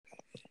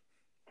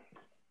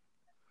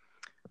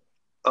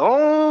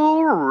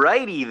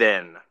Alrighty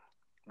then.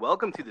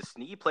 Welcome to the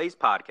Sneaky Plays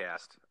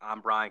podcast.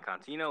 I'm Brian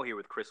Contino here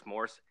with Chris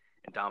Morse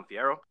and Dom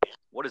Fierro.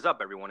 What is up,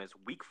 everyone? It's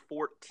week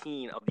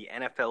 14 of the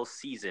NFL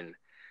season.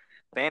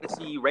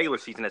 Fantasy regular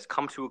season has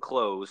come to a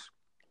close.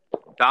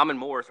 Dom and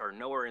Morse are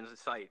nowhere in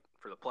sight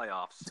for the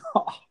playoffs.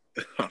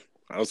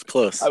 I was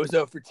close. I was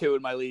 0 for 2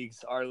 in my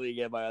leagues, our league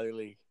and my other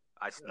league.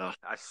 I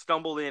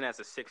stumbled in as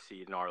a 6th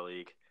seed in our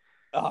league.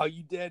 Oh,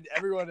 you did.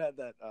 Everyone had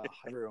that.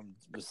 Everyone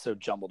was so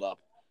jumbled up.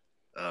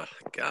 Oh,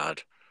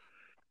 God.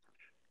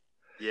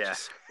 Yeah.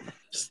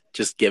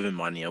 Just giving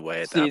money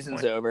away at that point.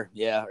 Season's over.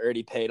 Yeah,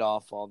 already paid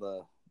off all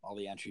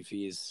the entry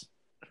fees.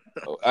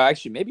 Oh,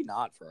 actually, maybe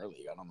not for our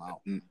league. I don't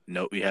know.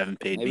 No, we haven't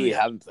paid. Maybe we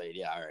haven't played.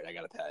 Yeah, all right. I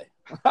got to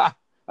pay.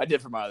 I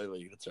did for my other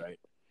league. That's right.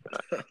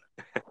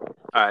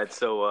 All right,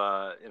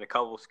 so in a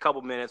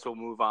couple minutes, we'll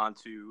move on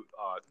to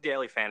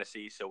daily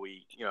fantasy. So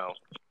we,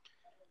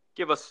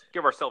 give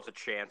ourselves a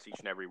chance each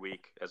and every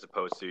week, as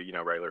opposed to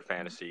regular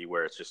fantasy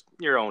where it's just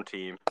your own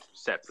team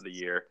set for the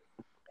year.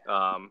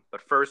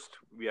 But first,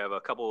 we have a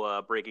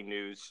couple breaking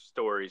news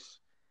stories.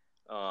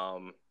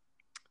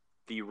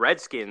 The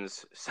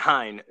Redskins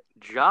sign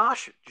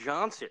Josh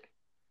Johnson.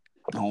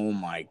 Oh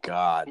my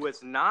God! Who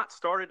has not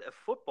started a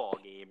football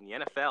game in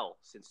the NFL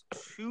since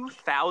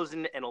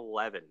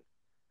 2011.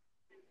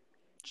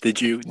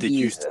 Did you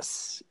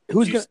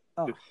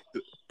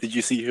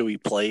see who he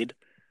played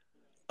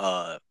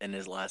in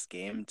his last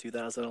game in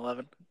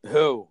 2011?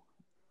 Who?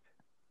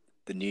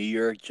 The New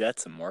York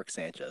Jets and Mark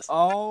Sanchez.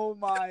 Oh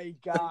my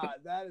God,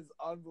 that is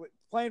unbelievable.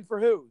 Playing for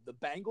who? The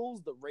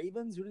Bengals, the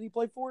Ravens? Who did he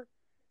play for?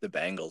 The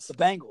Bengals. The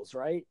Bengals,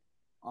 right?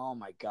 Oh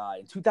my God,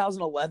 in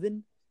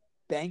 2011,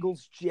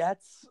 Bengals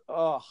Jets.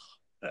 Oh,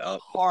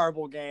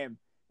 horrible game.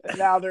 And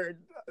now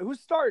who's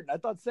starting? I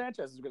thought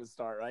Sanchez was going to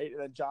start, right? And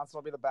then Johnson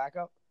will be the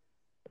backup.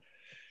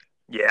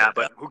 Yeah,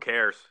 but who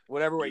cares?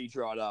 Whatever way you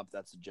draw it up,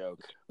 that's a joke.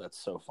 That's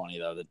so funny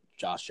though that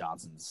Josh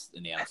Johnson's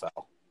in the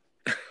NFL.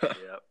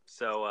 Yep.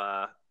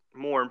 So,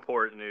 more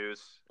important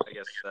news, I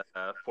guess,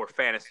 for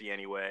fantasy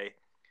anyway.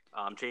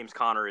 James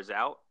Conner is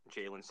out.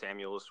 Jalen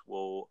Samuels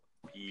will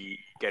be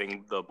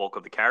getting the bulk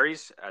of the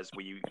carries, as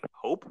we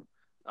hope.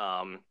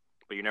 But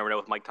you never know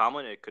with Mike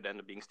Tomlin. It could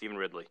end up being Stephen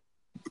Ridley.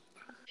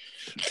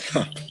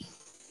 I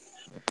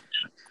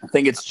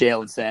think it's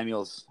Jalen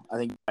Samuels. I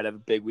think he might have a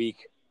big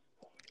week.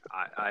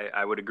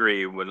 I would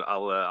agree.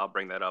 I'll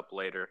bring that up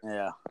later.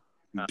 Yeah.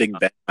 Big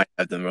Ben might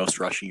have the most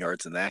rushing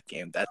yards in that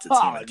game. That's a team.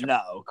 Oh,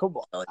 no. Come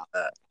on. Like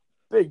that.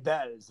 Big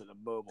Ben is a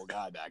mobile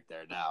guy back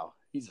there now.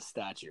 He's a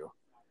statue.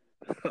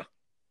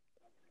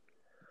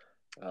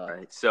 All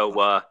right.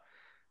 So,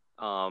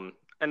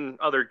 and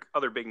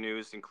other big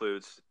news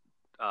includes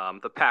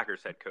the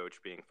Packers head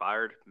coach being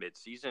fired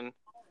mid-season.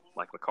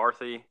 Mike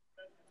McCarthy.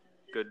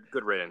 Good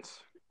riddance.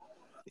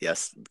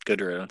 Yes,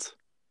 good riddance.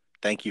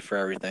 Thank you for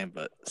everything,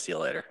 but see you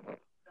later.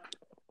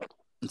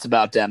 It's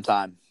about damn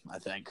time, I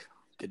think.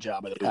 Good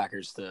job of the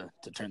Packers to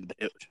turn the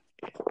page.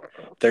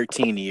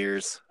 13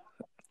 years.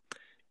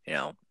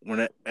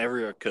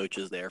 Whenever a coach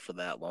is there for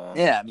that long.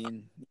 Yeah, I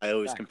mean. I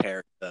always compare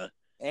it to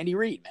Andy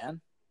Reid,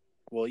 man.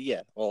 Well,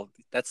 yeah. Well,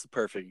 that's the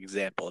perfect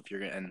example. If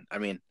you're and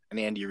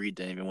Andy Reid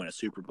didn't even win a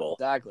Super Bowl.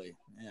 Exactly.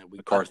 Yeah,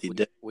 McCarthy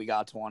did. We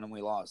got to one and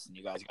we lost, and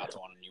you guys got to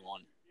one and you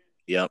won.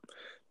 Yep.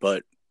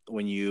 But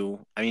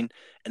and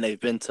they've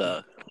been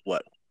to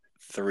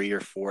 3 or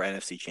 4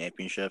 NFC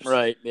championships.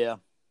 Right. Yeah.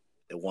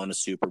 They won a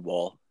Super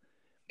Bowl.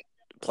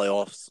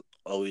 Playoffs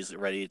always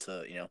ready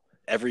to,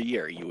 every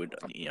year you would,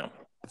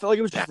 I feel like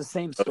it was just the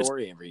same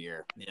story every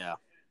year. Yeah.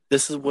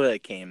 This is what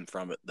it came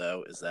from it,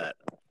 though, is that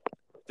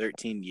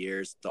 13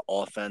 years, the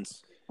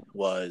offense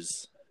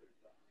was,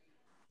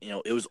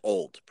 it was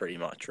old pretty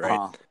much, right?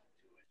 Uh-huh.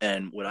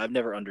 And what I've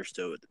never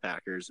understood with the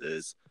Packers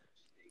is,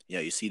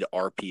 you see the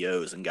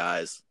RPOs and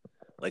guys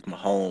like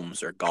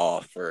Mahomes or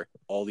Goff or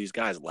all these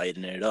guys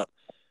lighting it up.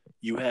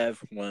 You have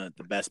one of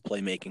the best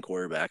playmaking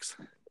quarterbacks,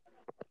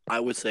 I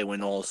would say,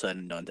 when all is said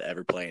and done, to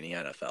ever play in the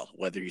NFL.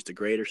 Whether he's the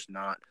greatest or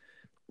not,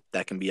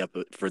 that can be up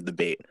for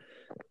debate.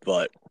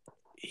 But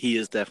he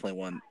is definitely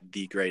one of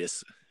the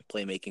greatest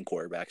playmaking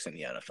quarterbacks in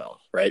the NFL,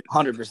 right?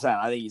 100%.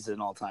 I think he's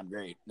an all-time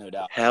great, no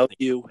doubt. How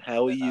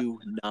are you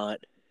not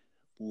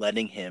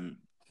letting him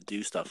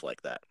do stuff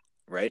like that,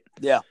 right?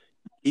 Yeah.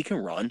 He can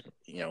run.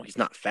 He's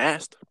not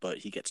fast, but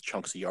he gets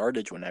chunks of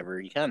yardage whenever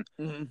he can.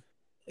 Mm-hmm.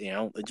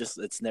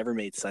 It's never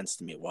made sense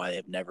to me why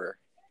they've never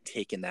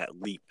taken that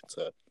leap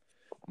to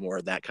more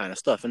of that kind of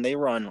stuff. And they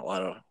run a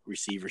lot of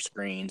receiver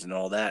screens and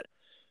all that,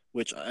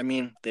 which,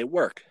 they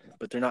work,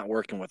 but they're not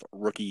working with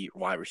rookie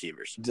wide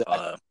receivers.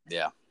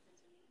 Yeah.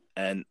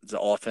 And the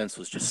offense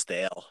was just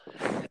stale.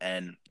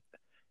 And,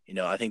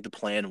 I think the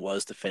plan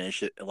was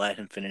to let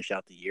him finish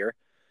out the year.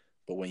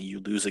 But when you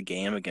lose a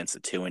game against a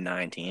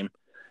 2-9 team,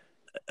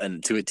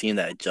 and to a team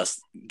that had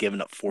just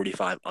given up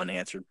 45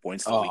 unanswered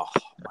points the week.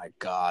 My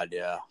God,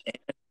 yeah. And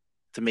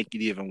to make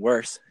it even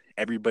worse,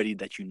 everybody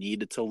that you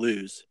needed to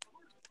lose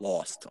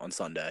lost on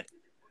Sunday.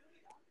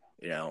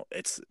 It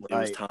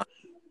was time.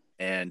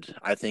 And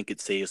I think it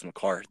saves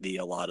McCarthy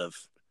a lot of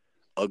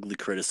ugly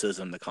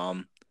criticism to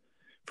come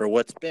for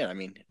what's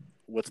been.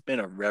 what's been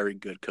a very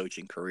good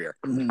coaching career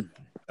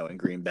Mm-hmm. in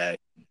Green Bay,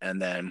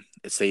 and then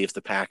it saves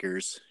the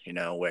Packers,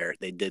 where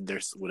they did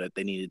what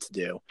they needed to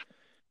do,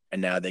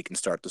 and now they can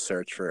start the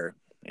search for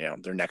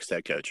their next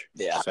head coach.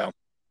 Yeah. So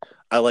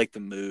I like the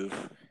move.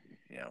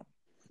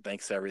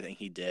 Thanks to everything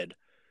he did,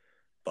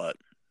 but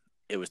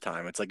it was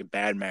time. It's like a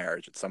bad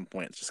marriage. At some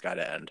point, it's just got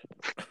to end.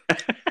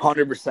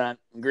 100%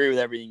 agree with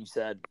everything you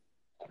said.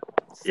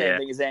 Same Yeah.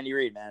 thing as Andy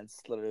Reid, man.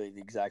 It's literally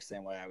the exact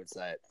same way I would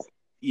say it.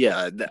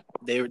 Yeah,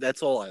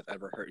 that's all I've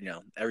ever heard.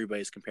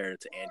 Everybody's compared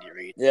it to Andy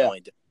Reid. Yeah.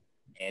 Only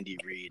Andy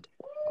Reid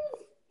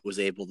was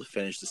able to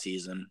finish the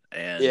season,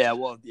 and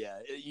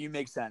you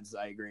make sense.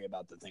 I agree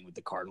about the thing with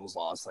the Cardinals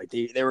loss. Like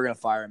they were gonna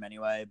fire him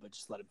anyway, but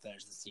just let him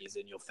finish the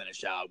season. You'll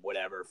finish out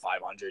whatever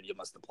 500. You'll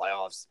miss the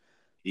playoffs.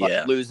 But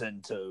yeah,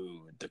 losing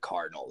to the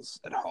Cardinals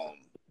at home,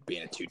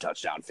 being a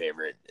 2-touchdown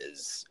favorite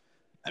is,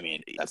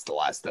 that's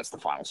the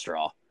final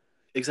straw.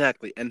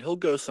 exactly. And he'll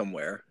go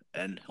somewhere,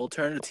 and he'll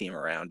turn the team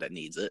around that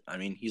needs it.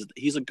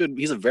 He's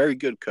a very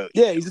good coach.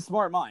 Yeah, he's a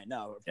smart mind.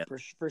 No, Yeah.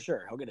 for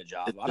sure, he'll get a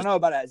job. It's I don't know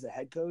about it as a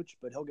head coach,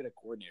 but he'll get a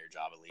coordinator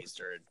job at least,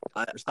 or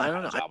I some don't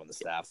kind know. of job on the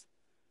staff.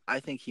 I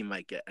think he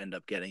might end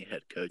up getting a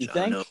head coach. You I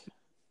don't think? know.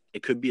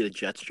 It could be the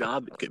Jets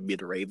job. It could be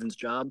the Ravens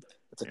job.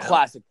 It's a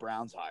classic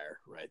Browns hire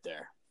right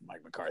there,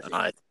 Mike McCarthy.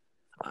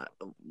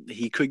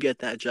 He could get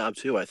that job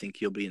too. I think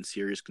he'll be in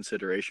serious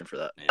consideration for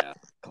that. Yeah,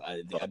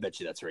 I bet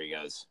you that's where he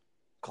goes.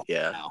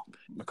 Yeah. Now,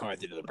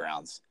 McCarthy to the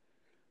Browns.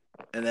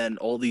 And then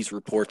all these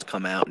reports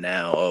come out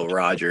now. Oh,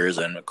 Rodgers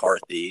and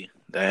McCarthy,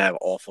 they have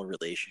awful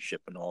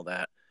relationship and all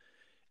that.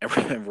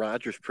 And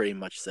Rodgers pretty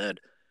much said,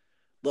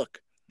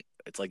 "Look,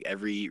 it's like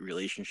every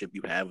relationship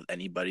you have with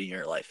anybody in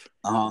your life.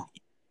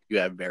 You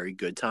have very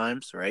good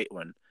times, right,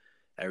 when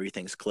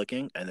everything's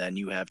clicking, and then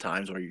you have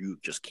times where you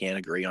just can't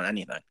agree on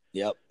anything.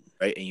 Yep.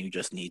 Right, and you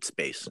just need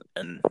space,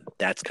 and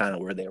that's kind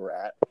of where they were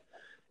at.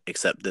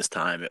 Except this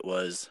time it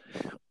was,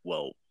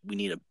 well, we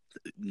need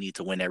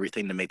to win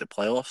everything to make the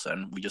playoffs,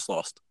 and we just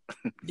lost.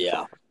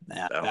 Yeah.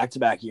 So.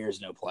 Back-to-back years,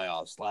 no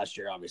playoffs. Last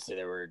year, obviously,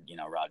 they were,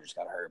 Rodgers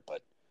got hurt,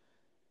 but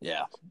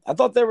yeah, I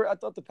thought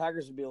the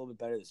Packers would be a little bit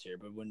better this year,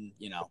 but when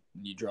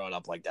you draw it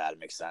up like that, it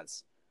makes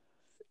sense.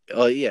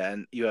 Oh yeah,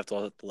 and you have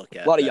to look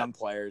at a lot of young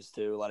players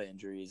too, a lot of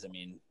injuries.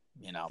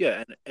 Yeah,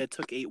 and it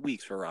took 8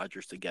 weeks for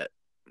Rodgers to get.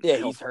 Yeah,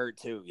 he's hurt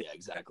too. Yeah,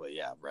 exactly.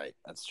 Yeah, right.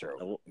 That's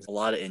true. A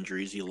lot of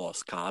injuries. You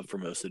lost Cobb for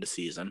most of the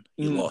season.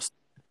 You lost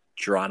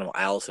Geronimo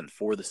Allison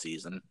for the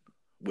season,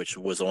 which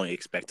was only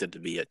expected to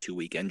be a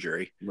 2-week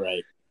injury.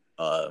 Right.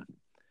 The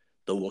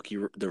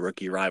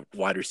rookie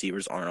wide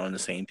receivers aren't on the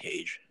same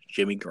page.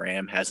 Jimmy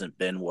Graham hasn't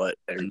been what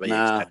everybody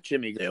expected.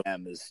 Jimmy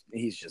Graham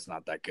he's just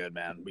not that good,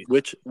 man.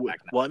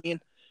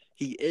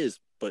 He is,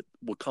 but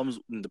what comes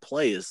into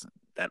play is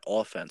that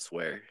offense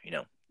where,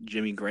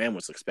 Jimmy Graham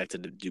was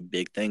expected to do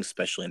big things,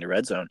 especially in the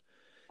red zone,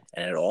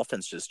 and that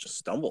offense just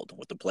stumbled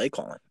with the play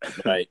calling.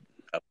 Right.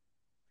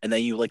 And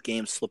then you let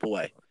games slip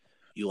away.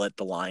 You let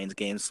the Lions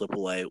game slip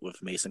away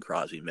with Mason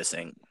Crosby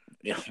missing,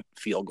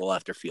 field goal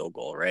after field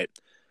goal, right?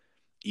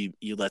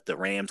 You let the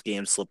Rams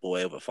game slip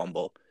away with a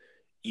fumble.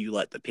 You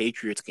let the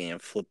Patriots game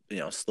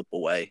slip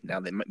away.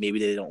 Now maybe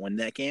they don't win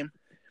that game,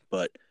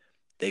 but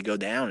they go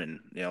down,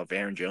 and if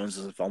Aaron Jones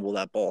doesn't fumble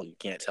that ball, you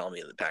can't tell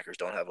me the Packers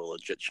don't have a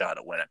legit shot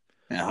at winning.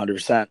 Yeah,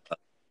 100%.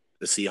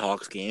 The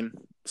Seahawks game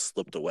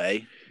slipped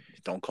away.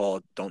 Don't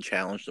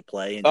challenge the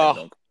play, and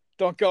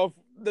don't go.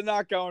 They're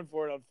not going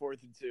for it on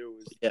 4th and 2.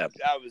 That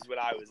was when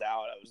I was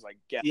out. I was like,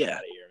 get out of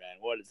here, man.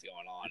 What is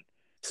going on?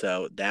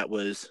 So that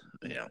was,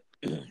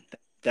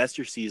 that's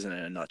your season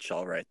in a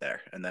nutshell right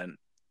there. And then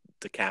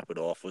to cap it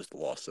off was the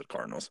loss to the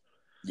Cardinals.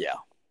 Yeah.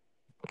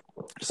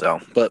 So,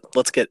 but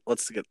let's get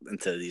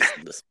into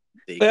this.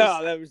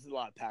 Yeah, that was a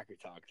lot of Packer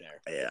talk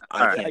there. Yeah,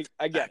 I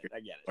get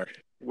it.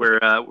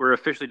 We're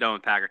officially done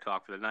with Packer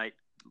talk for the night.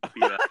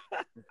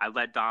 I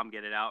let Dom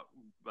get it out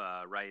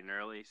right and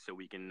early, so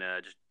we can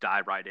just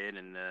dive right in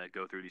and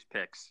go through these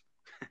picks.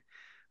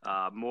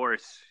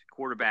 Morris,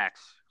 quarterbacks,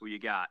 who you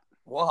got?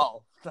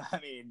 Well,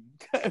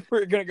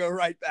 we're gonna go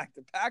right back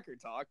to Packer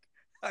talk.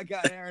 I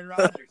got Aaron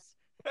Rodgers.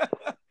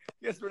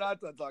 Guess we're not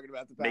done talking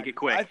about the Packers. Make it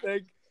quick. I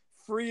think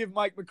free of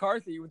Mike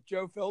McCarthy with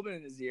Joe Philbin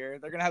in his ear,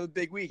 they're gonna have a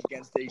big week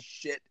against a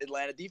shit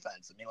Atlanta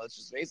defense. Let's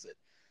just face it.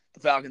 The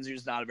Falcons are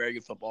just not a very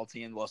good football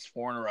team. Lost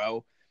 4 in a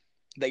row.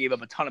 They gave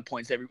up a ton of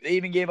points. They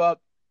even gave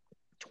up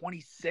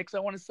 26, I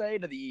want to say,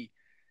 to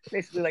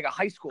basically like a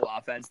high school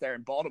offense there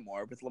in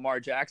Baltimore with Lamar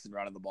Jackson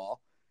running the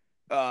ball.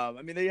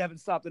 They haven't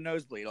stopped the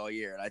nosebleed all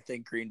year. And I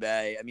think Green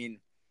Bay,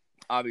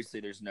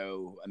 obviously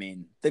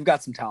they've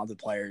got some talented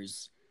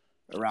players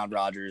around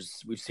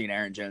Rodgers. We've seen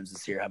Aaron Jones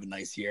this year have a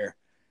nice year.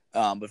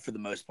 But for the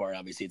most part,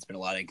 obviously it's been a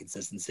lot of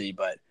inconsistency.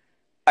 But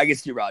I can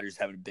see Rodgers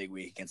having a big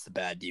week against the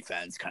bad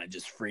defense, kind of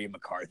just free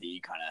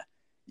McCarthy,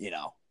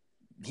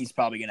 he's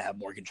probably going to have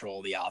more control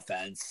of the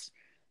offense.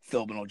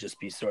 Philbin will just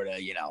be sort of,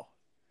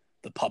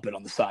 the puppet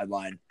on the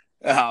sideline.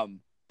 I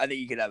think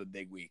he could have a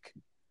big week.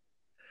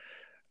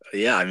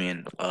 Yeah, I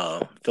mean,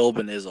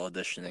 Philbin is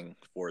auditioning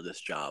for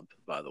this job,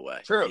 by the way.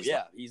 True. He's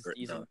Yeah, like,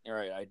 he's no, in, all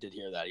right. I did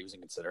hear that he was in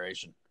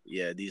consideration.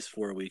 yeah, these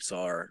 4 weeks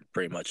are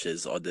pretty much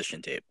his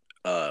audition tape.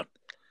 I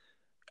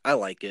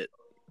like it.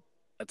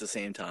 At the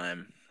same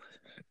time,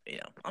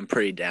 I'm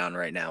pretty down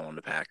right now on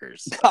the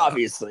Packers.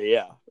 Obviously,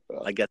 yeah.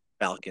 I get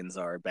the Falcons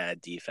are a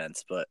bad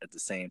defense, but at the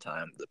same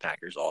time, the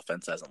Packers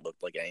offense hasn't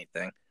looked like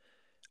anything.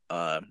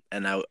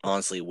 And I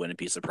honestly wouldn't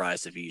be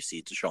surprised if you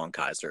see DeShone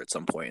Kizer at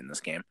some point in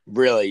this game.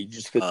 Really,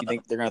 just because you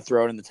think they're going to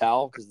throw it in the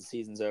towel because the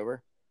season's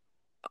over?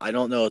 I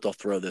don't know if they'll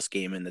throw this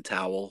game in the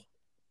towel,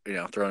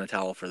 throw in a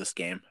towel for this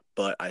game,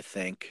 but I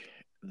think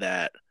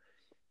that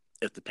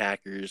if the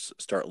Packers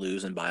start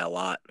losing by a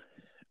lot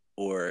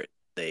or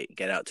they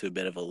get out to a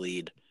bit of a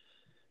lead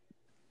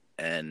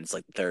and it's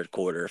like the third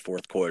quarter,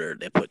 fourth quarter,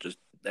 they put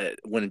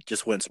wouldn't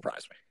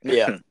surprise me.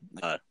 Yeah.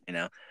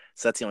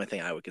 So that's the only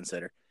thing I would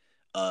consider.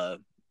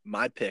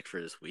 My pick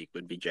for this week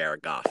would be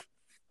Jared Goff.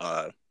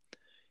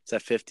 He's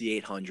at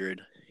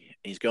 5,800.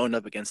 He's going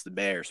up against the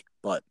Bears,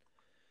 but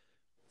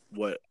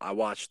what I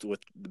watched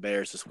with the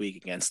Bears this week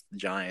against the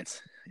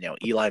Giants,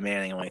 Eli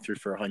Manning only threw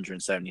for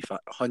 170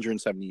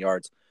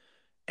 yards,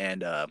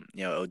 and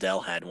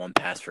Odell had one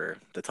pass for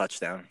the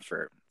touchdown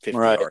for 50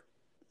 yards.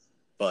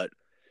 But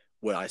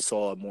what I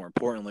saw more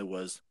importantly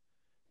was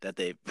that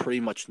they pretty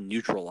much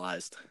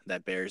neutralized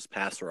that Bears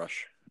pass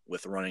rush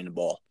with running the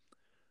ball.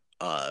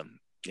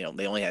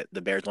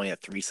 The Bears only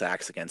had 3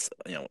 sacks against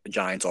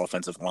Giants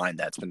offensive line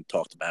that's been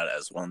talked about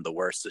as one of the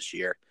worst this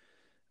year.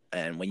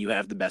 And when you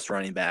have the best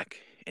running back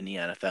in the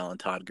NFL and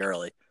Todd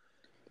Gurley,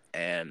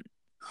 and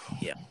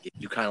if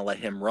you kind of let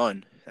him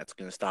run, that's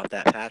going to stop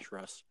that pass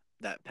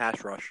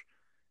rush,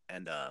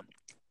 and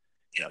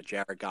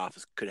Jared Goff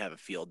could have a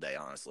field day,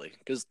 honestly,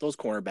 because those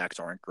cornerbacks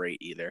aren't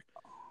great either.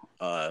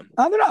 They're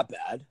not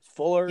bad.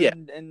 Fuller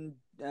and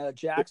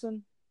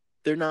Jackson.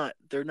 They're not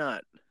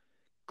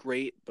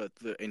great, but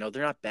they're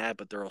not bad,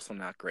 but they're also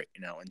not great.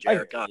 And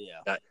Jared Goff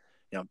got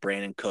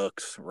Brandon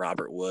Cooks,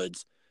 Robert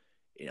Woods.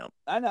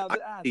 I know.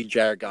 I see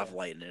Jared Goff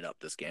lighting it up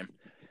this game.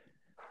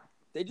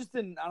 They just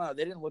didn't. I don't know.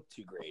 They didn't look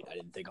too great. I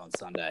didn't think on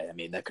Sunday. I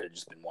mean, that could have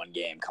just been one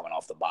game coming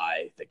off the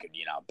bye. They could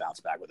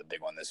bounce back with a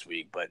big one this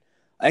week. But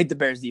I think the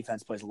Bears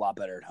defense plays a lot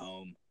better at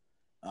home.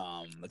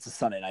 It's a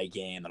Sunday night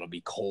game that'll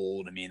be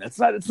cold. I mean, it's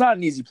not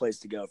an easy place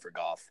to go for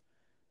Goff.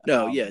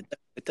 No, it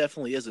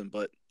definitely isn't.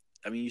 But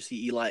I mean, you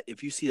see Eli.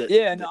 If you see that,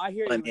 I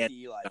hear you with the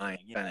Eli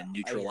kind of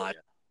neutralize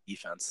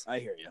defense. I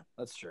hear you.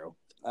 That's true.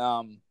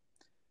 I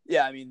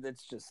mean,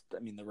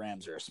 the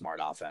Rams are a smart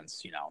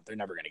offense. They're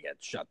never going to get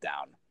shut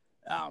down.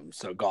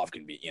 So Goff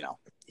can be,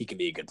 he can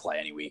be a good play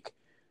any week.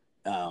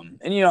 And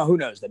who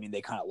knows? I mean,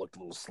 they kind of looked a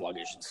little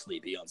sluggish and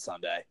sleepy on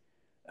Sunday.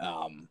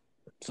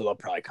 So they'll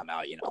probably come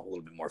out, a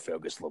little bit more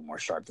focused, a little more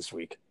sharp this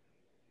week.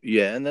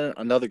 Yeah, and then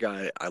another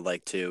guy I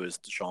like too is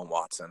Deshaun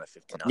Watson at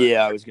 59.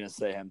 Yeah, I was gonna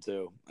say him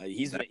too.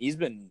 He's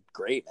been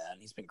great, man.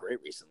 He's been great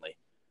recently.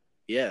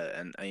 Yeah,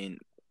 and I mean,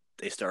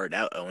 they started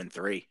out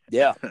 0-3.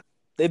 Yeah,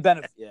 they've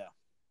been. Yeah,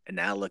 and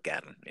now look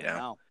at him.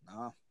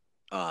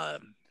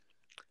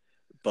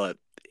 But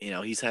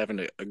he's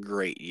having a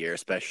great year,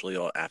 especially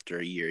after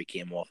a year he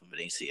came off of an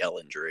ACL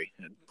injury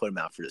and put him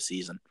out for the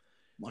season.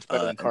 Much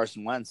better than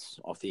Carson Wentz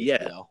off the ACL.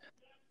 Yeah,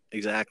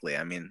 exactly.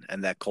 I mean,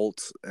 and that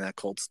Colts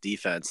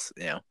defense,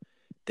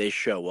 they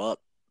show up,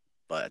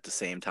 but at the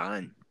same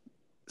time,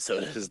 so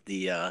does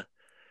the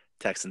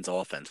Texans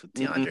offense with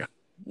DeAndre.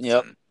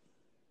 Yep.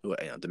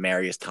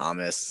 Demaryius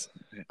Thomas,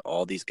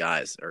 all these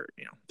guys are,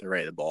 they're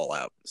ready to ball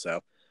out.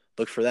 So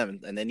look for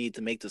them, and they need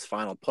to make this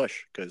final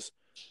push because,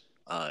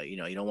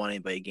 you don't want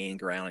anybody gaining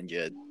ground on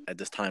you at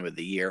this time of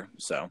the year.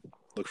 So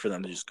look for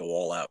them to just go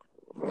all out.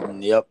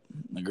 Yep,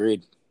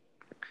 agreed.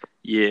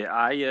 Yeah,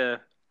 I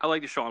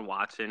like Deshaun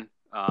Watson.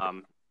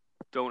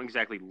 Don't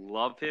exactly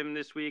love him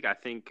this week. I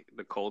think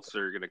the Colts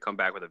are going to come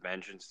back with a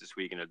vengeance this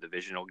week in a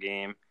divisional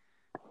game.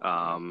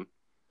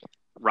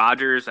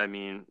 Rodgers, I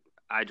mean,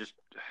 I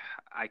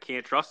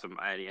can't trust him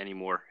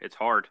anymore. It's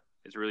hard.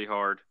 It's really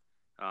hard,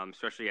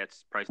 especially at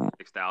price of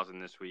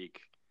 $6,000 this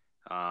week.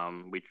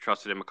 We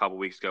trusted him a couple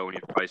weeks ago when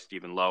he priced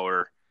even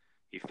lower.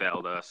 He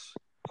failed us.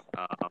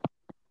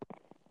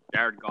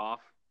 Jared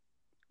Goff,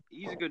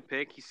 he's a good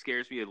pick. He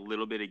scares me a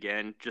little bit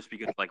again, just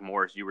because, like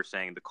Morris, you were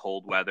saying, the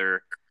cold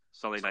weather,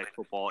 Sunday night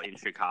football in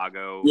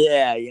Chicago.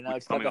 Yeah,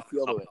 it's got a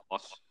feel to it.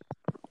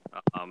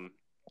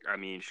 I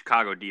mean,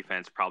 Chicago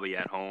defense probably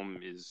at home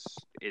is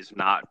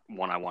not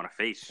one I want to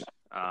face.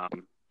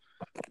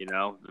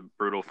 The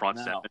brutal front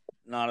seven.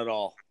 Not at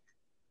all.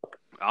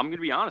 I'm going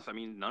to be honest. I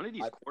mean, none of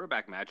these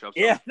quarterback matchups.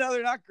 Yeah, no,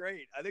 they're not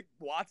great. I think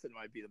Watson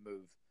might be the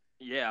move.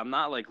 Yeah, I'm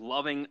not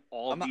loving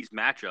all of these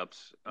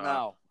matchups.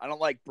 No, I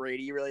don't like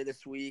Brady really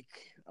this week.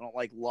 I don't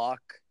like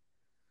Luck.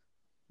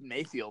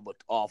 Mayfield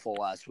looked awful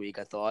last week,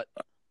 I thought.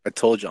 I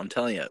told you, I'm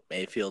telling you,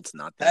 Mayfield's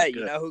not that good. Hey,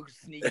 you know who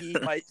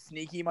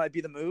sneaky might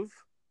be the move?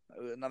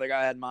 Another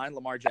guy I had in mind,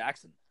 Lamar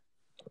Jackson.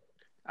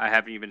 I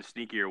have an even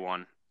sneakier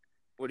one.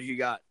 What do you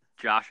got?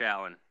 Josh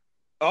Allen.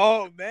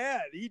 Oh,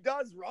 man. He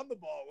does run the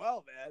ball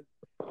well, man.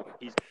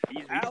 He's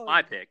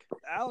my pick.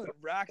 Allen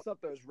racks up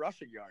those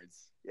rushing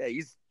yards. Yeah,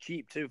 he's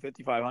cheap too,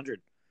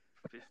 5,500.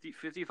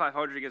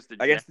 5,500 against the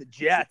Jets. Against the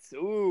Jets.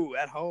 Ooh,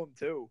 at home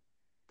too.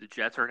 The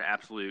Jets are an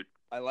absolute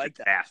I like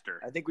disaster.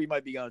 That. I think we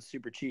might be going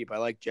super cheap. I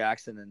like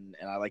Jackson and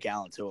I like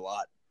Allen too a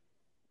lot.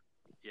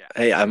 Yeah.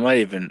 Hey, I might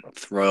even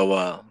throw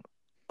a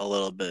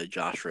little bit of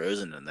Josh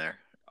Rosen in there.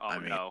 Oh,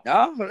 no.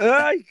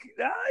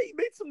 He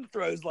made some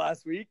throws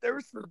last week. There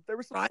were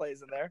some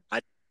plays in there.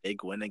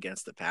 Big win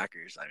against the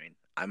Packers. I mean,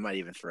 I might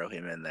even throw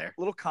him in there.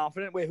 A little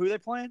confident. Wait, who are they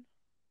playing?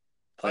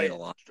 Playing a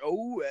lot.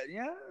 Oh,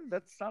 yeah.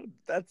 That's some,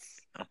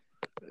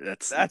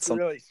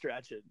 really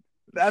stretching.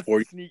 That's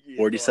 40, sneaky.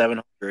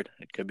 4,700.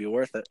 It could be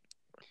worth it.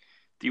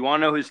 Do you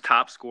want to know his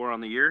top score on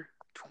the year?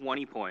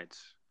 20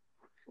 points.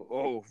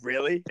 Oh,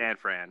 really? San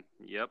Fran.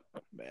 Yep.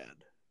 Man,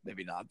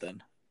 maybe not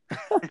then.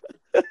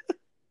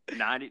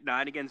 9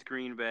 against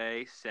Green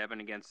Bay, 7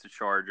 against the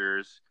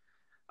Chargers,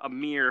 a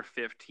mere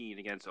 15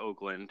 against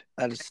Oakland.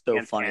 That is so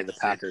funny. The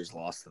Packers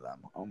lost to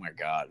them. Oh my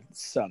God, it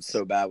sounds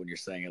so bad when you're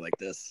saying it like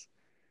this.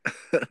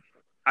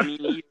 I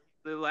mean,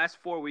 the last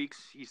 4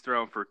 weeks he's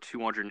thrown for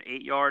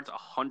 208 yards,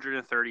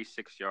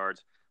 136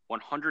 yards,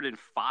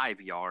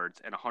 105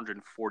 yards, and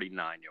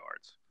 149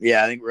 yards.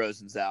 Yeah, I think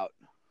Rosen's out.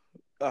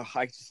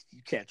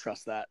 You can't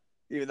trust that,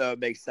 even though it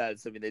makes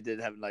sense. I mean, they did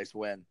have a nice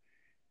win.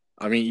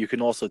 I mean, you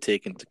can also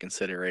take into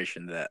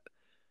consideration that,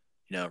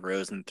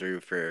 Rosen threw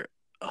for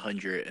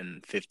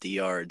 150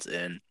 yards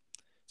in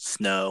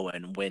snow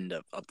and wind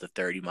up to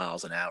 30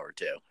 miles an hour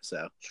too.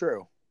 So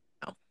true.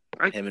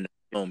 Him and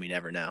home, you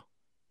never know.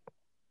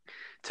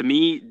 To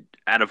me,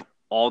 out of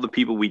all the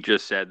people we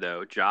just said,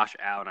 though, Josh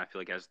Allen, I feel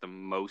like has the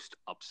most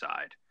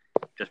upside,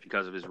 just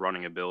because of his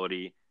running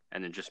ability,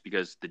 and then just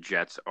because the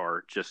Jets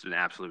are just an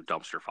absolute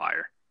dumpster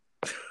fire.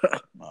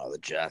 Oh, the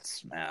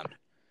Jets, man.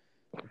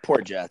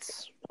 Poor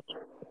Jets.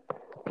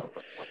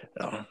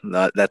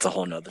 No, that's a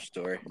whole nother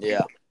story.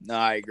 Yeah. No,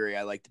 I agree.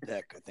 I like the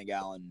pick. I think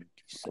Allen,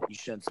 you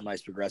showed some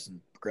nice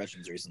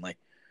progressions recently.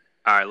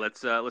 All right,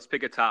 let's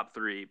pick a top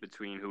 3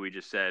 between who we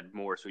just said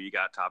more. So you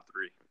got top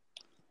 3.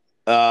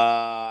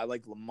 I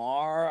like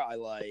Lamar. I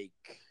like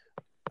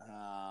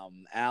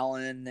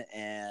Allen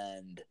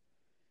and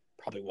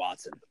probably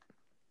Watson.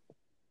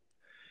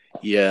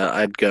 Yeah,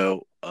 I'd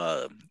go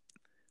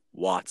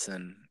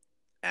Watson,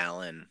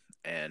 Allen,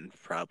 and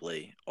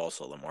probably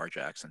also Lamar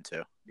Jackson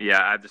too.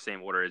 Yeah, I have the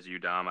same order as you,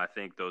 Dom. I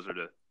think those are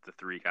the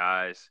 3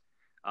 guys.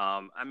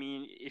 I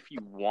mean, if you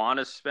want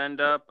to spend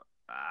up,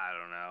 I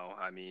don't know.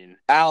 I mean,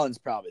 Allen's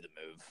probably the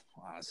move,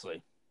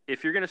 honestly.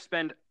 If you're gonna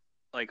spend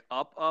like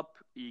up,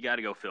 you got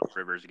to go Phil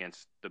Rivers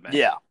against the Bengals.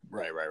 Yeah,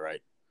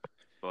 right.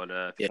 But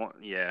if you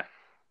want, yeah.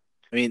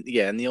 I mean,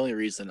 yeah, and the only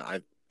reason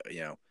I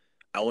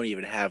wouldn't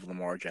even have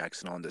Lamar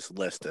Jackson on this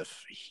list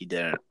if he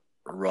didn't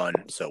run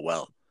so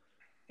well,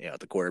 at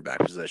the quarterback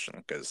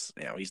position, because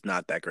he's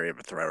not that great of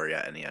a thrower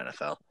yet in the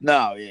NFL.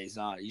 No, yeah, he's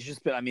not. He's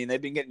just been. I mean,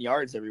 they've been getting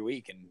yards every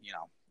week, and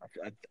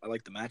I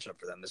like the matchup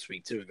for them this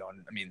week too.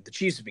 The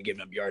Chiefs have been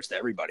giving up yards to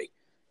everybody.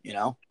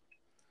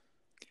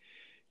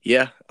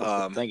 Yeah,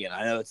 I'm thinking.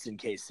 I know it's in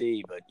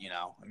KC, but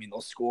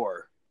they'll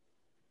score.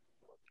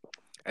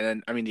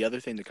 And then, the other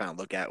thing to kind of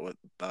look at with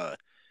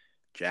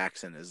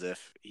Jackson is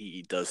if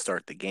he does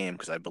start the game,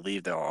 because I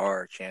believe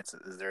there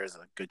is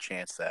a good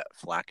chance that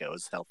Flacco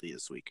is healthy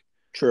this week.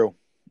 True.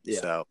 Yeah.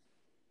 So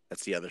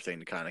that's the other thing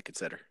to kind of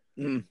consider.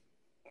 Mm.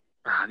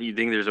 Do you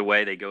think there's a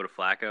way they go to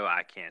Flacco?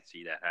 I can't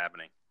see that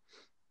happening.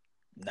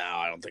 No,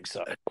 I don't think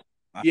so.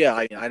 Yeah,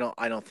 I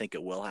don't think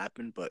it will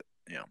happen, but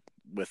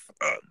with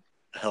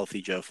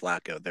healthy Joe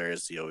Flacco, there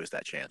is always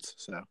that chance.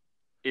 So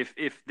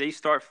if they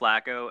start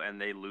Flacco and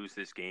they lose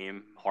this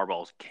game,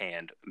 Harbaugh's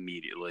canned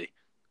immediately.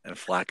 And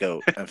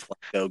Flacco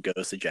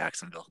goes to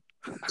Jacksonville.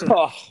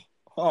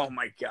 Oh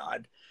my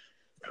God.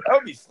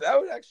 That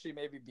would actually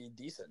maybe be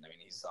decent. I mean,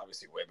 he's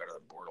obviously way better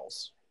than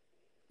Bortles.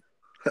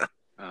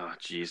 Oh,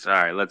 jeez. All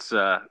right, let's.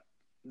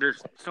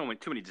 There's too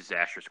many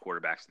disastrous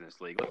quarterbacks in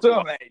this league.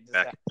 So many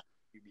disastrous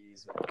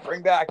QBs.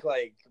 Bring back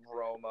like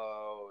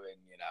Romo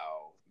and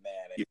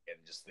Manning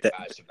and just the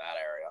guys from that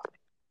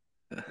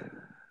area.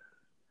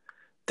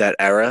 That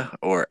era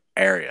or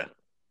area?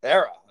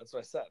 Era. That's what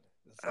I said.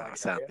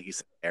 Sound like you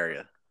said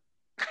area.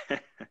 All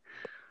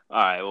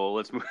right. Well,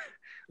 let's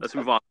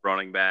move on to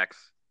running backs.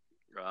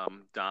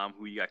 Dom,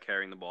 who you got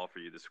carrying the ball for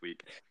you this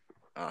week?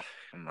 Oh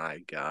my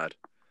God.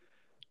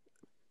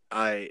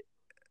 I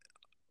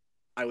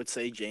would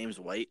say James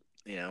White.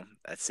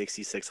 At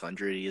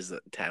 6,600, he is a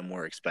tad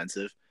more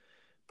expensive,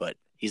 but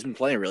he's been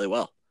playing really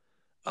well.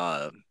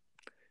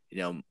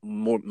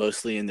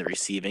 Mostly in the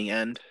receiving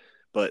end,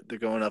 but they're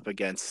going up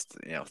against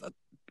the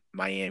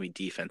Miami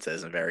defense that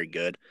isn't very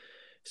good.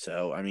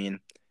 So I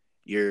mean,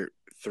 you're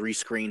 3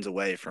 screens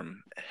away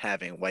from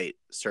having White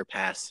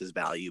surpass his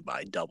value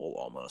by double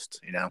almost.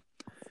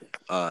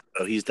 So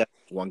he's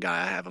definitely one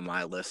guy I have on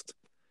my list,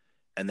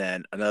 and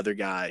then another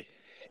guy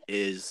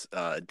is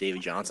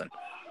David Johnson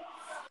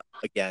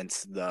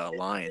against the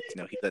Lions.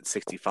 He's at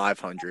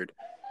 6,500.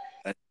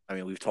 I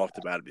mean, we've talked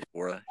about it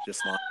before.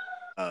 Just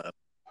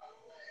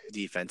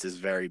defense is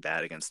very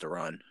bad against the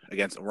run,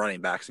 against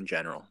running backs in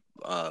general.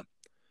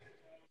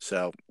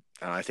 So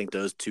I think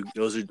those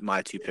are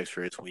my two picks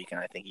for this week, and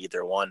I think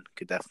either one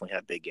could definitely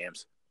have big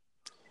games.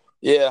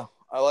 Yeah,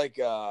 I like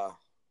David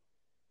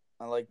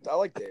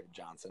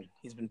Johnson.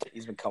 He's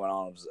been coming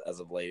on as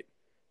of late.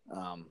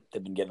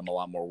 They've been getting him a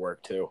lot more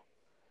work too.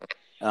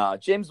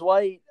 James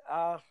White,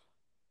 I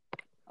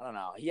don't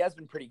know. He has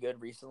been pretty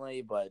good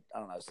recently, but I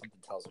don't know. Something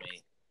tells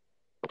me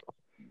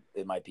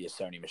it might be a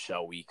Sony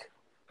Michel week.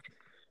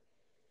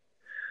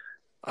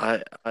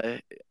 I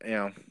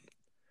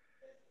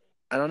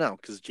don't know,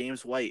 because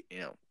James White,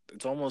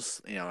 it's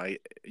almost,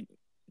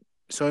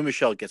 Sony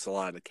Michel gets a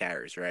lot of the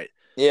carries, right?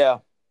 Yeah.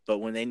 But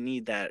when they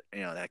need that,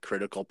 that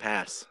critical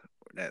pass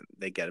that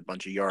they get a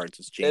bunch of yards,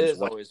 it's It James is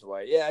White. always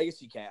White. Yeah, I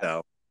guess you can.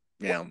 So,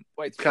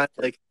 White's kind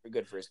of like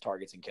good for his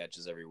targets and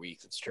catches every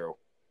week. That's true.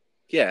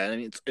 Yeah,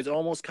 and it's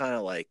almost kind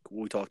of like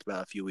what we talked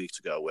about a few weeks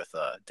ago with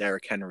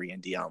Derrick Henry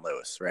and Dion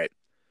Lewis, right?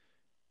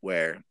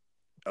 Where,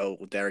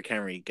 Derrick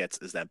Henry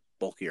is that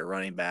bulkier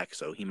running back,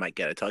 so he might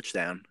get a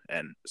touchdown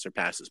and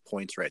surpass his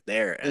points right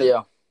there.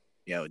 And,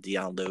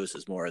 Dion Lewis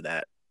is more of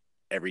that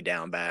every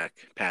down back,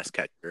 pass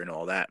catcher, and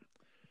all that.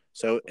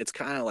 So it's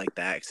kind of like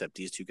that, except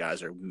these two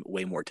guys are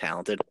way more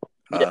talented.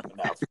 Yeah,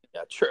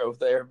 true.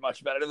 They're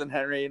much better than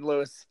Henry and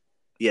Lewis.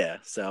 Yeah,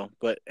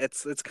 but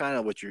it's kind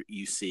of what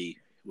you see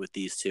with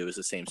these two is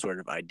the same sort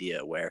of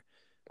idea where,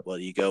 well,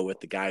 you go with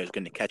the guy who's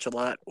going to catch a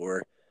lot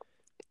or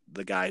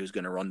the guy who's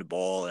going to run the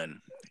ball, and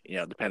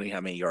depending how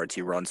many yards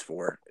he runs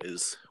for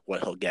is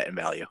what he'll get in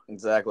value.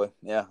 Exactly.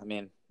 Yeah, I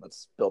mean,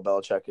 that's Bill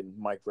Belichick and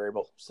Mike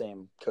Vrabel,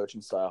 same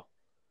coaching style.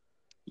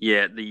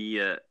 Yeah,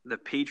 the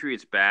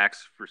Patriots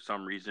backs for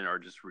some reason are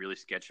just really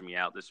sketching me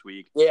out this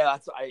week. Yeah,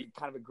 I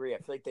kind of agree. I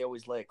feel like they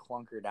always lay a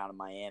clunker down in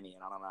Miami,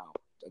 and I don't know.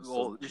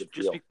 Well, just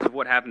because of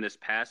what happened this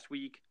past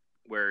week,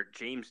 where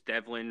James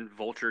Devlin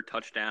vulture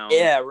touchdown.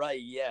 Yeah, right.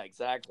 Yeah,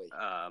 exactly.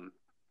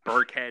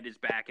 Burkhead is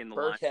back in the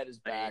line. Burkhead is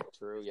back.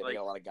 True. Yeah, they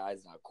got a lot of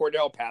guys now.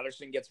 Cordell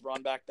Patterson gets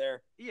run back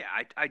there. Yeah,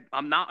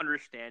 I'm not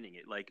understanding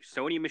it. Like,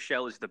 Sony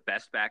Michel is the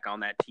best back on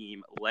that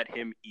team. Let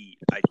him eat.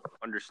 I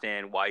don't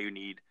understand why you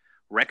need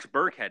Rex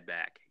Burkhead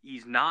back.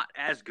 He's not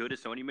as good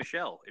as Sony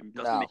Michel. It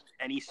doesn't make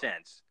any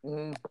sense.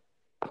 Mm-hmm.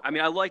 I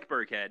mean, I like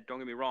Burkhead. Don't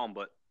get me wrong,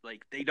 but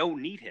they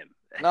don't need him.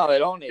 No, they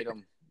don't need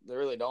him. They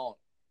really don't.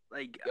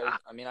 I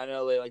mean, I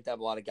know they like to have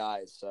a lot of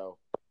guys, so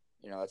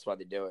that's why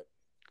they do it.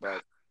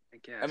 But I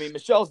guess. I mean,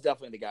 Michel's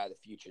definitely the guy of the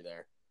future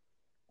there.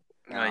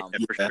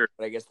 For sure.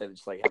 But I guess they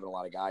just like having a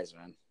lot of guys,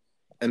 man.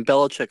 And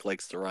Belichick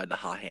likes to ride the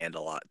hot hand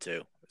a lot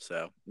too.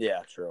 So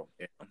yeah, true.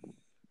 Yeah.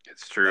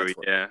 It's true.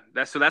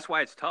 That's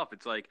why it's tough.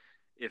 It's like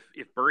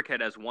if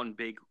Burkhead has one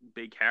big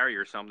carry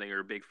or something or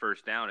a big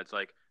first down, it's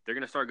like they're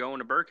gonna start going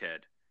to Burkhead.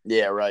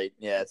 Yeah, right.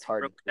 Yeah, it's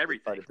hard to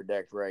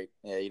predict, right?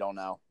 Yeah, you don't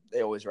know.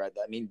 They always ride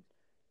that. I mean,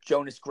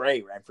 Jonas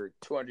Gray ran for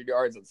 200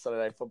 yards on Sunday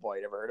Night Football.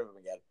 You never heard of him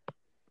again.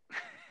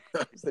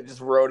 They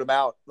just rode him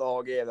out the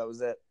whole game. That was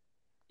it.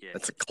 Yeah,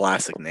 that's a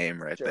classic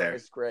name right there.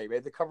 Jonas Gray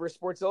made the cover of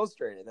Sports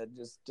Illustrated. That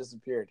just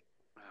disappeared.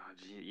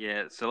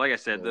 Yeah, so like I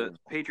said, the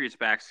Patriots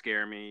backs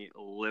scare me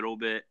a little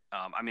bit.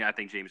 I mean, I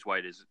think James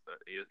White is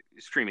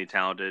extremely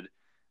talented,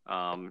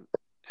 and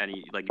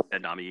he, like you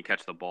said, Nami, he can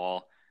catch the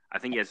ball. I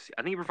think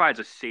he provides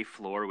a safe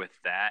floor with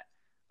that.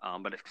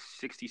 But at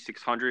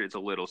 6,600, it's a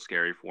little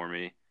scary for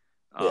me.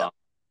 Yeah.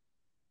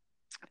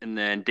 And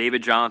then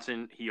David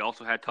Johnson, he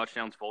also had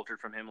touchdowns vultured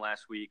from him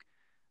last week.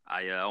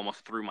 I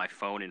almost threw my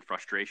phone in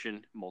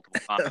frustration multiple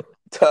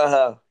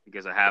times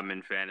because I have him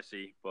in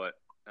fantasy. But,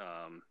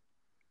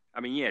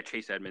 I mean, yeah,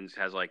 Chase Edmonds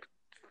has like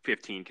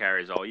 15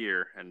 carries all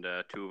year, and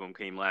 2 of them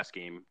came last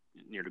game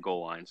near the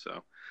goal line.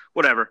 So,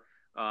 whatever.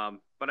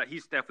 But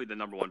he's definitely the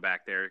number one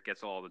back there.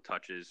 Gets all the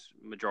touches,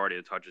 majority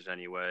of the touches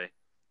anyway.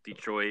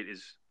 Detroit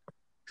is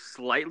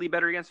slightly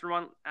better against the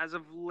run as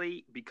of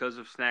late because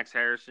of Snacks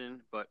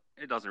Harrison, but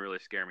it doesn't really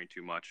scare me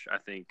too much. I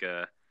think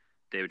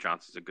David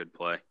Johnson's a good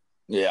play.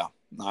 Yeah,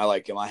 I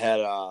like him. I had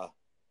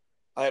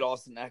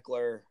Austin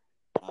Eckler,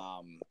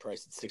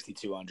 priced at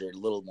 6,200, a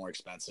little more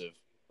expensive,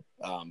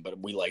 but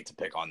we like to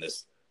pick on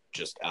this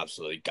just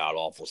absolutely god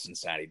awful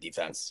Cincinnati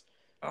defense.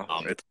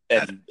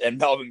 And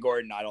Melvin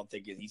Gordon, I don't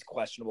think he's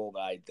questionable,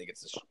 but I think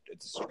it's a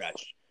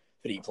stretch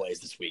that he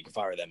plays this week. If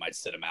I were them, I'd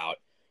sit him out.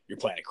 You're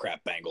playing a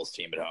crap Bengals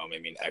team at home. I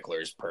mean,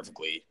 Eckler is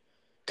perfectly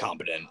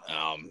competent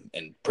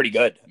and pretty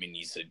good. I mean,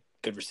 he's a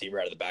good receiver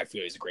out of the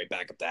backfield. He's a great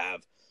backup to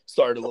have.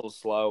 Started a little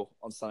slow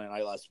on Sunday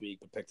night last week,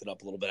 but picked it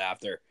up a little bit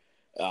after.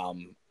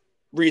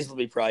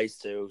 Reasonably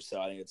priced, too, so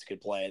I think it's a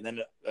good play. And then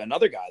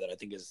another guy that I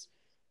think is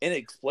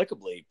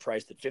inexplicably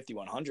priced at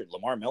 5,100,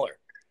 Lamar Miller.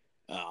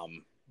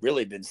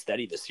 Really been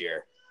steady this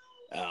year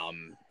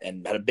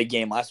and had a big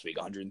game last week,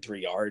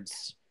 103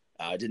 yards.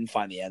 Didn't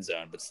find the end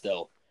zone, but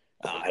still.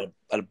 Had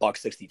a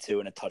 $162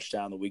 and a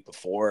touchdown the week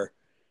before.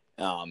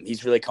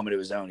 He's really coming to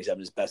his own. He's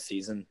having his best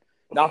season.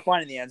 Not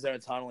finding the end zone a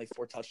ton, only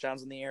 4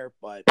 touchdowns in the air,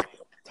 but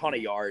a ton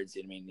of yards.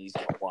 I mean, he's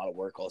got a lot of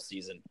work all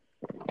season.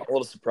 A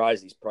little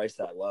surprised he's priced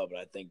that low, but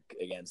I think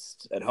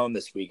at home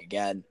this week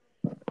again,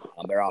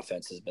 their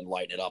offense has been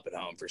lighting it up at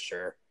home for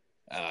sure.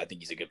 I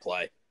think he's a good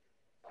play.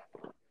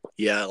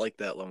 Yeah, I like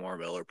that Lamar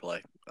Miller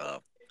play. I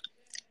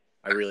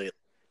really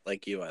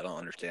like you. I don't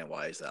understand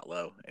why he's that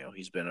low.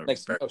 He's been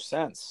Makes no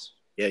sense.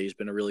 Yeah, he's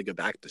been a really good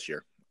back this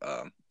year.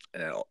 And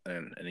a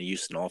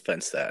Houston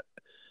offense that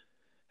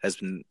has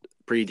been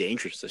pretty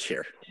dangerous this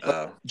year.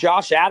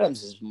 Josh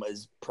Adams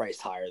is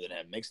priced higher than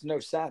him. Makes no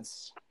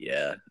sense.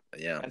 Yeah.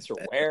 Spencer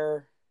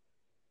Ware.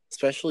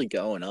 Especially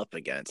going up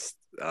against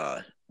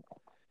the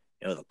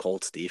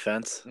Colts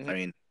defense. Mm-hmm. I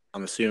mean,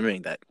 I'm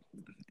assuming that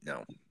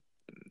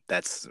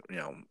that's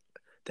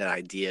that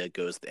idea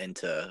goes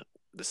into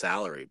the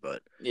salary,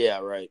 but yeah,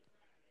 right.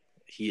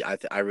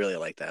 I really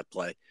like that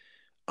play.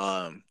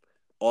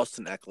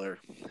 Austin Eckler,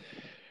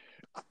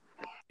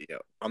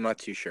 I'm not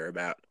too sure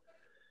about.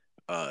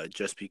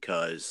 Just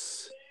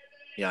because,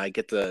 I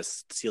get the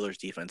Steelers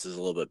defense is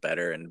a little bit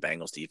better and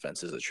Bengals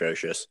defense is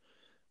atrocious,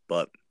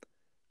 but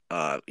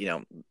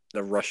the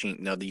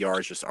rushing, the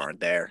yards just aren't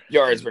there.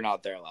 Yards were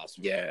not there last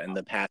week. Yeah, and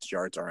the pass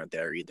yards aren't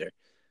there either.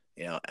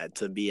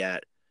 To be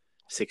at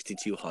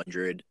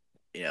 6,200,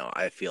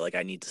 I feel like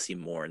I need to see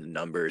more in the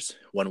numbers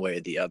one way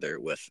or the other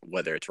with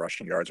whether it's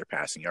rushing yards or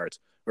passing yards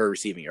or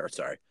receiving yards.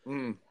 Sorry.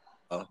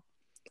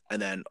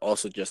 And then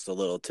also just a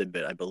little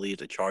tidbit. I believe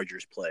the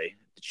Chargers play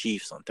the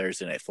Chiefs on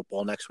Thursday Night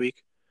Football next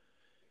week.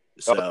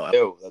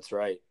 So that's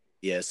right.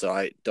 Yeah, so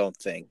I don't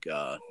think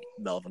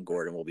Melvin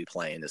Gordon will be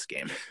playing this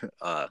game.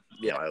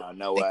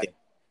 No way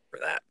for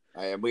that.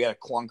 We got a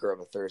clunker of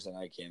a Thursday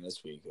night game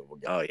this week. We'll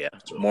get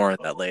more on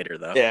that later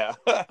though. Yeah.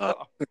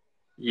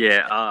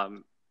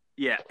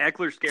 Yeah,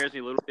 Eckler scares me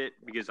a little bit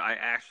because I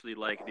actually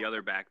like the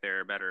other back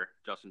there better,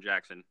 Justin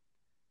Jackson.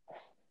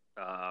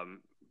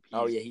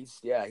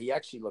 He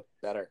actually looked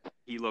better.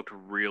 He looked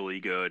really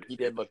good. He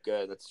did look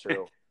good. That's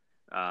true.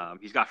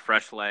 He's got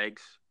fresh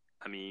legs.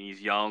 I mean, he's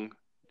young,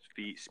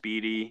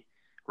 speedy,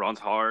 runs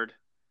hard.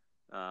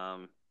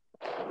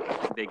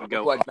 They can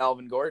go like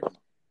Melvin Gordon.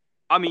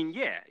 I mean,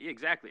 yeah,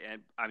 exactly.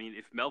 And I mean,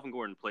 if Melvin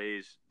Gordon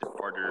plays, the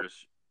Chargers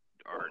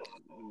are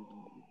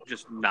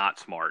just not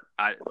smart.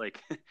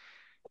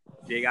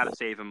 They got to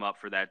save him up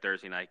for that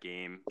Thursday night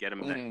game. Get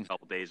him a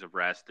couple days of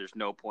rest. There's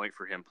no point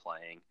for him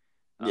playing.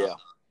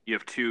 You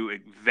have two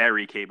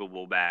very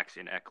capable backs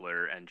in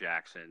Eckler and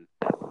Jackson.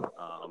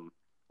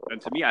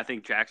 And to me, I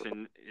think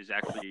Jackson is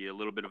actually a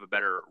little bit of a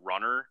better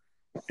runner,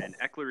 and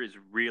Eckler is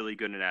really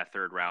good in that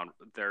third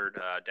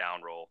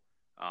down role.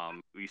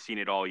 We've seen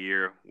it all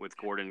year with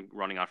Gordon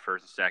running on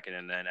first and second,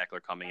 and then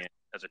Eckler coming in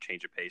as a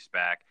change of pace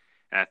back.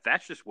 And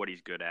that's just what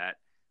he's good at.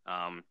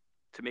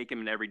 To make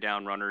him an every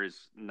down runner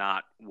is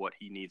not what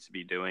he needs to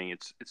be doing.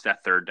 It's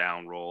that third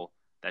down role,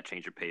 that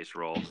change of pace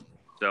role.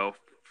 So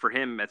for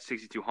him at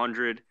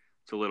 6,200,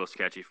 it's a little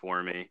sketchy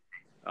for me.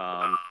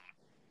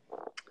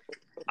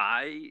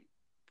 I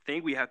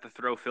think we have to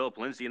throw Phillip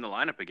Lindsay in the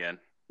lineup again.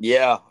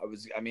 Yeah,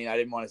 I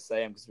didn't want to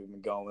say him because we've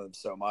been going with him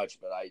so much,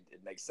 but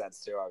it makes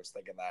sense too. I was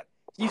thinking that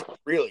he's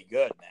really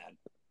good,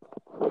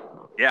 man.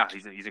 Yeah,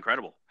 he's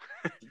incredible.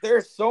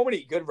 There's so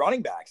many good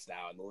running backs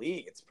now in the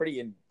league. It's pretty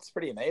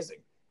amazing,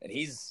 and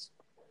he's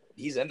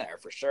in there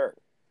for sure.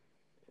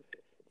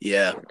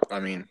 Yeah, I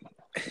mean,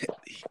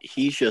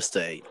 he's just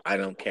I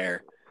don't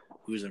care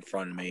who's in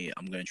front of me.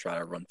 I'm going to try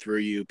to run through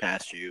you,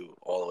 past you,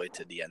 all the way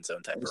to the end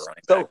zone type of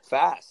running back. So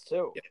fast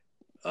too.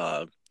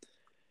 Yeah.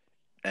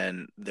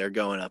 And they're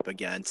going up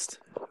against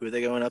who are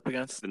they going up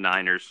against? The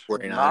Niners.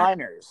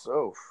 Niners.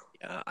 Oh.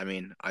 Yeah, I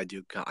mean, I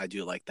do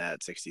like that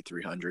at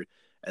 6,300.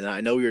 And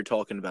I know we were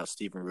talking about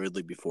Stephen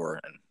Ridley before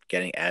and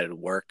getting added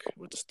work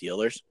with the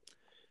Steelers.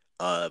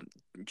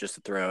 Just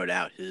to throw it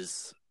out,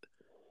 his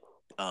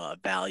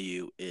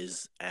value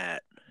is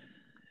at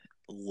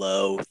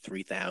low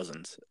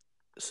 3,000s.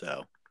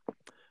 So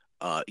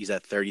he's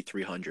at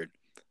 3,300.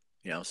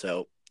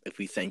 So if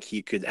we think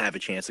he could have a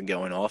chance of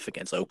going off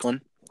against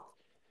Oakland,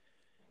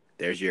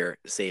 there's your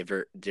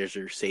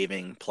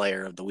saving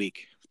player of the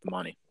week, the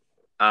money.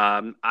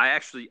 I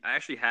actually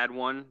had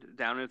one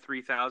down in the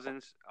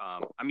 3,000s.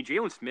 I mean,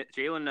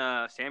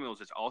 Jalen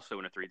Samuels is also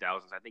in the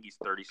 3,000s. I think he's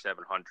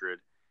 3,700.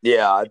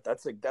 Yeah,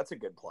 that's a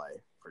good play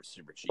for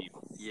super cheap.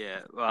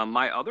 Yeah.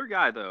 My other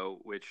guy though,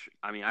 which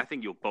I mean, I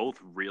think you'll both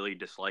really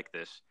dislike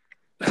this,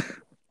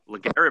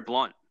 LeGarrette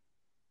Blount.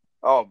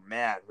 Oh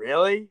man,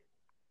 really?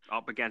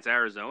 Up against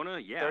Arizona,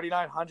 yeah.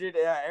 3,900,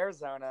 yeah,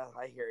 Arizona.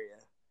 I hear you.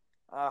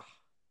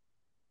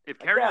 If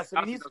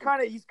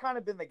he's kind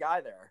of been the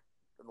guy there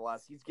for the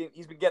last. He's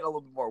been getting a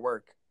little bit more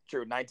work.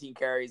 True, 19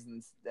 carries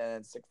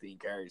and 16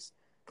 carries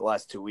the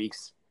last 2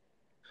 weeks.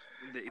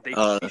 They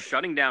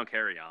shutting down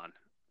Carry On.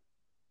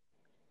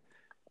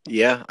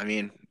 Yeah, I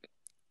mean,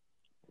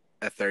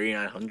 at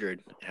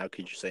 3,900, how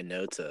could you say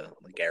no to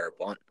LeGarrette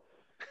Blount?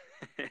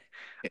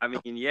 I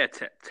mean, yeah,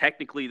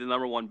 technically the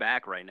number one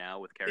back right now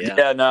with Carry On.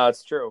 Yeah, no,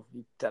 it's true.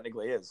 He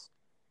technically is.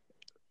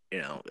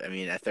 I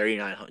mean, at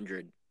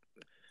 3,900,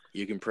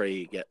 you can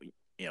pretty get,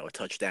 a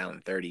touchdown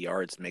and 30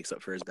 yards makes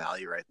up for his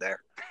value right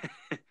there.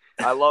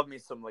 I love me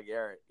some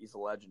LeGarrette. He's a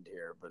legend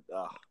here, but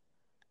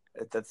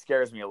that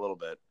scares me a little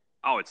bit.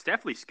 Oh, it's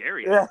definitely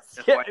scary. Yeah,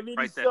 I mean,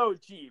 he's so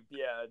cheap.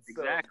 Yeah,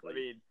 exactly. I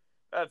mean,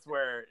 That's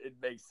where it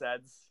makes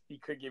sense. He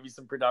could give you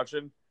some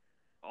production.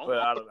 All But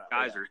I don't know.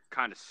 guys are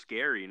kind of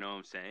scary. You know what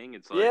I'm saying?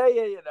 It's like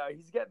Yeah. No,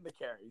 he's getting the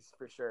carries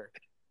for sure.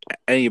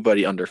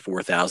 Anybody under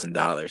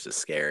 $4,000 is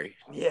scary.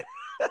 Yeah.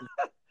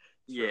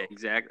 Yeah,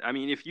 exactly. I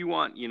mean, if you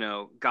want,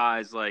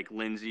 guys like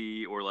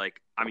Lindsey or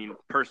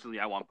personally,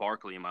 I want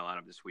Barkley in my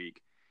lineup this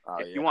week.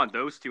 If you want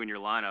those two in your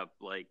lineup,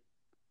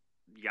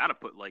 you got to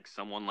put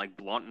someone like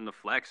Blunt in the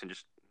flex and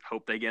just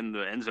hope they get in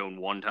the end zone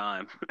one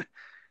time.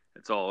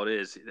 That's all it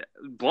is.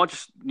 Blunt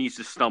just needs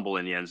to stumble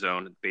in the end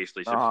zone,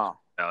 basically,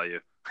 value.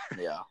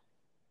 Yeah.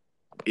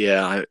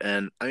 Yeah,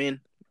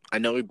 I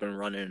know we've been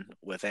running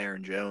with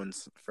Aaron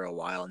Jones for a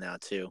while now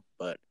too,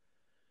 but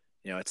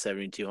at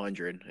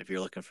 7,200, if you're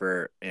looking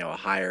for a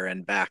higher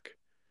end back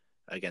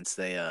against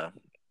the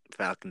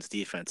Falcons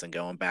defense and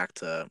going back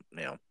to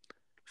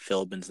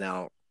Philbin's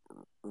now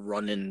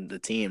running the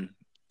team,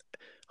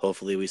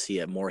 hopefully we see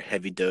a more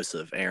heavy dose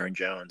of Aaron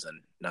Jones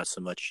and not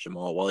so much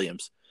Jamal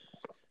Williams.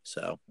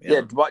 So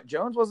but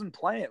Jones wasn't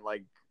playing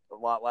a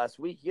lot last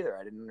week either.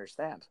 I didn't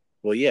understand.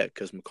 Well, yeah,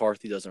 because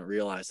McCarthy doesn't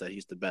realize that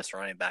he's the best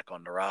running back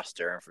on the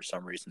roster, and for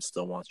some reason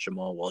still wants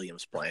Jamal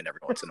Williams playing every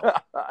once in a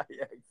while.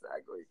 Yeah,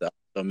 exactly.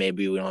 So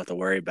maybe we don't have to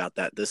worry about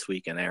that this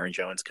week, and Aaron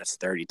Jones gets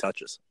 30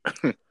 touches.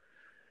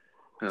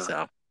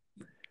 So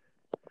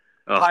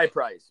high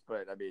price,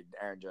 but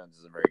Aaron Jones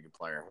is a very good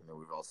player.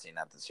 We've all seen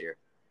that this year.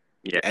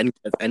 Yeah,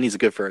 and he's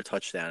good for a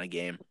touchdown a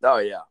game. Oh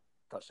yeah,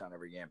 touchdown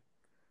every game.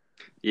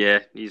 Yeah,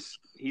 he's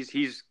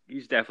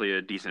definitely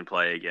a decent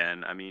play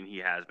again. He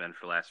has been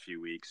for the last few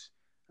weeks.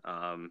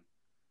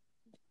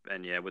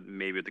 And yeah, with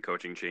the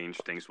coaching change,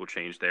 things will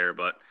change there.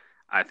 But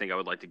I think I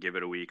would like to give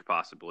it a week,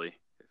 possibly,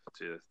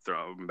 to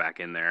throw him back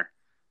in there.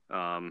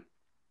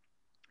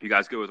 You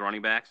guys go with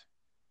running backs?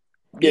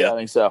 Yeah, I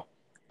think so.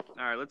 All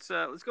right, let's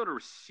go to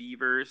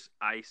receivers.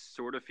 I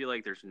sort of feel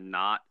like there's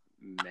not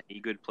many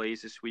good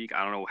plays this week.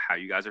 I don't know how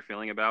you guys are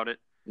feeling about it.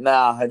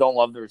 Nah, I don't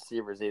love the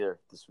receivers either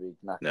this week.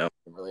 Not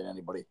really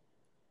anybody.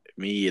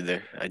 Me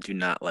either. I do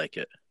not like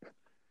it.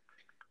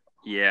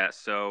 Yeah,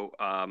 so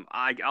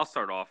I'll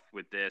start off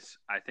with this.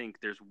 I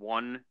think there's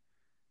one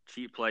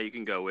cheap play you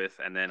can go with,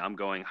 and then I'm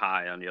going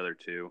high on the other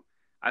two.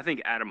 I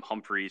think Adam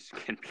Humphries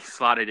can be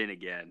slotted in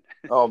again.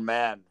 Oh,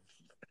 man.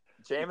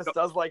 Jameis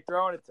does like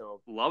throwing it to him.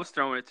 Loves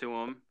throwing it to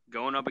him.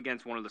 Going up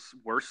against one of the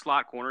worst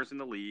slot corners in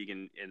the league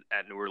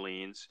at New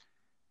Orleans.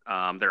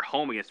 They're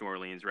home against New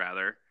Orleans,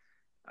 rather.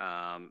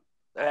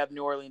 They have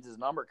New Orleans'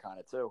 number kind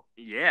of, too.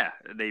 Yeah,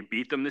 they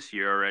beat them this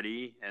year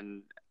already.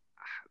 And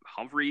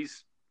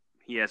Humphries,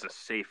 he has a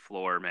safe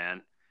floor,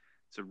 man.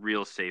 It's a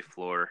real safe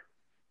floor.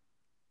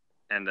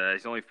 And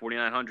he's only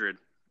 4,900.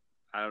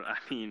 I've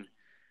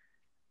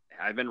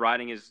been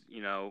riding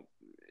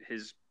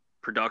his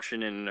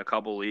production in a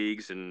couple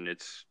leagues, and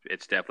it's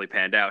definitely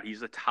panned out.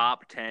 He's a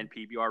top 10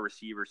 PPR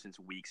receiver since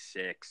week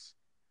 6.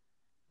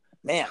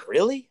 Man,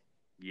 really?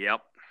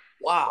 Yep.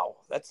 Wow,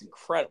 that's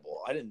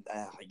incredible. I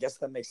guess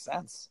that makes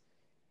sense.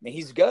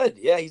 He's good.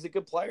 Yeah, he's a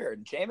good player.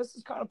 And Jameis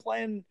is kind of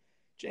playing.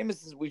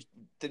 We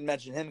didn't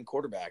mention him in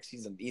quarterbacks.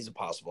 He's a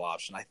possible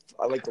option. I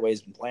like the way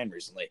he's been playing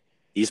recently.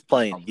 He's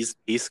playing.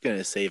 He's going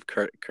to save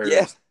Curtis.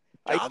 Yeah,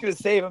 he's going to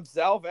save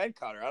himself and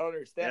Cutter. I don't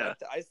understand.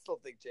 Yeah. I still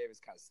think Jameis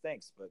kind of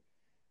stinks, but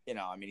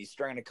he's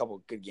stringing a couple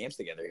of good games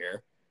together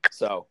here,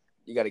 so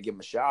you got to give him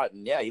a shot.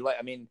 And yeah, they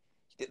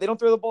don't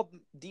throw the ball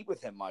deep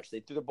with him much.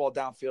 They threw the ball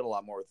downfield a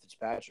lot more with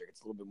Fitzpatrick.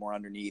 It's a little bit more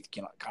underneath,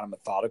 kind of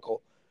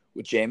methodical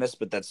with Jameis,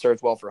 but that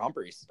serves well for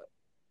Humphries.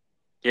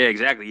 Yeah,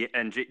 exactly.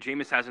 And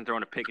Jameis hasn't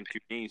thrown a pick in 2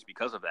 games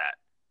because of that.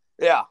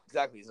 Yeah,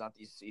 exactly.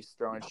 He's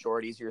throwing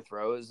short, easier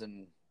throws,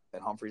 and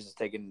Humphries is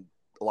taking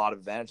a lot of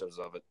advantage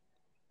of it.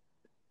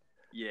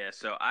 Yeah,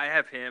 so I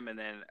have him, and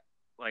then,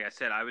 like I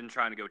said, I've been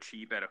trying to go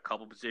cheap at a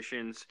couple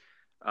positions,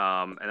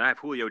 and I have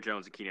Julio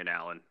Jones and Keenan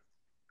Allen.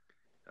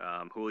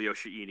 Julio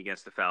should eat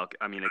against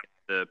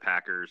the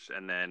Packers,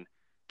 and then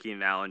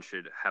Keenan Allen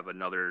should have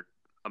another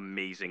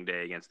amazing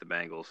day against the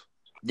Bengals.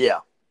 Yeah,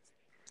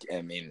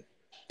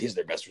 he's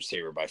their best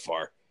receiver by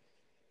far.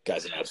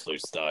 Guy's an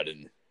absolute stud,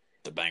 and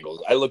the Bengals.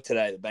 I looked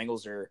today. The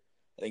Bengals are,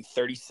 I think,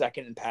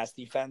 32nd in pass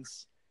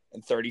defense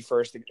and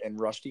 31st in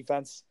rush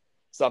defense,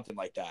 something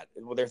like that.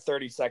 Well, they're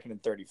 32nd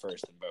and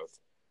 31st in both.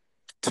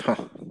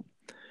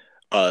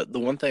 The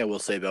one thing I will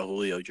say about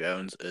Julio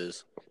Jones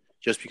is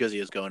just because he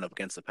is going up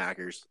against the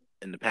Packers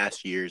in the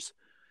past years,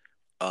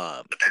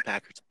 the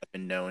Packers have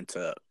been known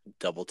to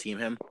double team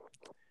him,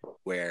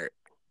 where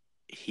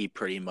he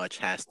pretty much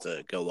has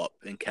to go up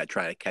and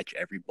try to catch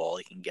every ball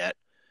he can get.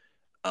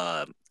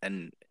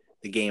 And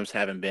the games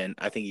haven't been,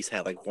 I think he's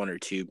had like 1 or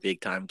 2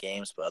 big time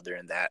games, but other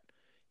than that,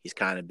 he's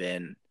kind of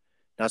been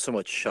not so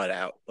much shut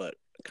out, but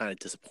kind of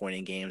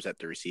disappointing games at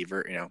the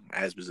receiver,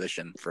 at his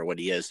position for what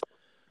he is.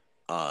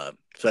 So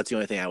that's the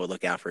only thing I would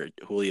look out for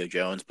Julio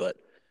Jones, but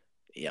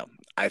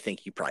I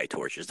think he probably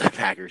torches the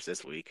Packers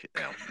this week.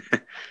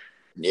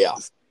 Yeah.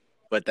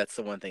 But that's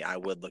the one thing I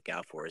would look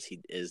out for is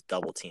he is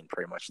double teamed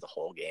pretty much the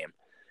whole game.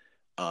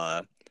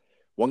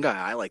 One guy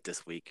I like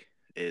this week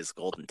is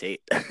Golden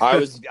Tate.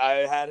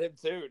 I had him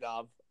too,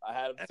 Dom. I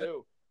had him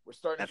too. We're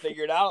starting to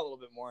figure it out a little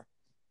bit more.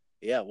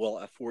 Yeah, well,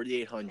 at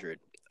 4,800.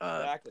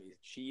 Exactly.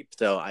 Cheap.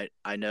 So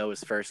I know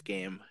his first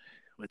game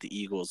with the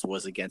Eagles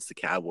was against the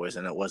Cowboys,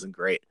 and it wasn't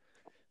great.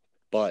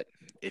 But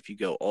if you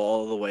go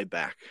all the way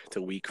back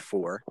to week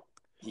 4,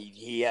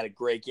 he had a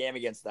great game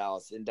against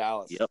Dallas in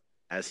Dallas. Yep,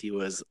 as he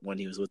was when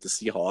he was with the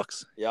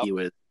Seahawks. Yep.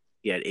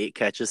 He had 8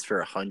 catches for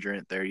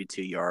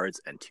 132 yards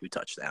and 2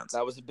 touchdowns.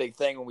 That was a big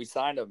thing when we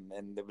signed him,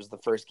 and it was the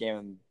first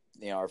game.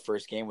 Our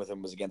first game with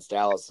him was against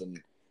Dallas, and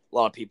a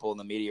lot of people in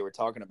the media were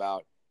talking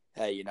about,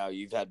 hey,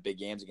 you've had big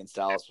games against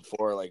Dallas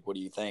before. Like, what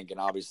do you think? And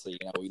obviously,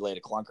 we laid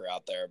a clunker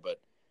out there,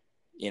 but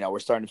we're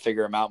starting to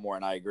figure him out more,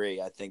 and I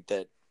agree. I think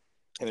that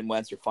him and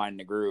Wentz are finding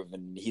a groove,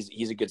 and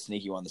he's a good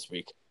sneaky one this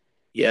week.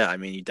 Yeah, I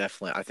mean,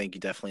 I think you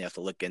definitely have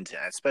to look into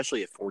it,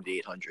 especially at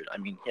 4,800. I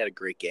mean, he had a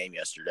great game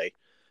yesterday.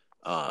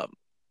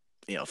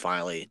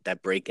 Finally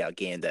that breakout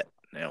game that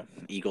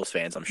Eagles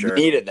fans, I'm sure,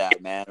 needed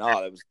that, man.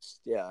 Oh,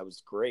 that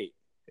was great.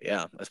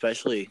 Yeah,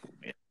 especially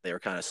they were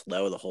kind of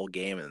slow the whole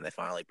game, and they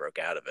finally broke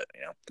out of it.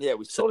 Yeah,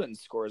 we still didn't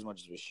score as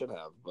much as we should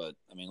have, but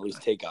I mean, at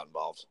least Tate got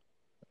involved.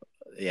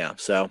 Yeah,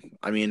 so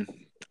I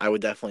mean, I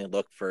would definitely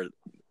look for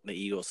the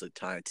Eagles to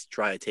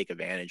try to take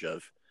advantage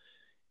of,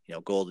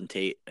 Golden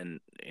Tate, and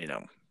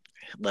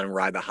let him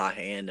ride the hot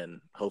hand,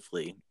 and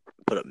hopefully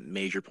put up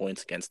major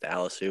points against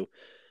Dallas, who,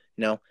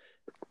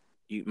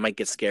 you might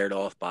get scared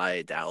off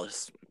by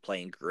Dallas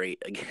playing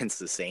great against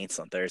the Saints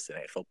on Thursday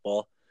Night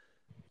Football,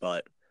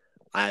 but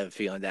I have a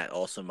feeling that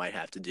also might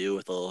have to do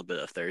with a little bit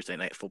of Thursday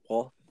Night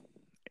Football,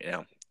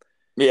 Yeah.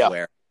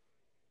 Where,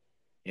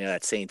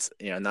 that Saints,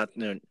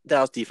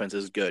 Dallas defense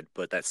is good,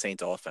 but that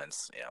Saints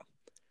offense,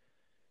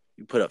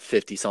 you put up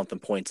 50-something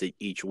points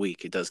each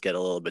week, it does get a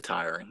little bit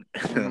tiring.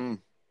 Mm-hmm.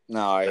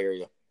 No, I hear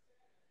you.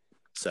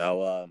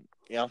 So,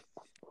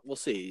 we'll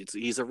see.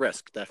 He's a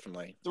risk,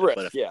 definitely. It's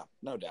a risk,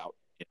 no doubt.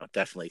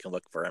 Definitely can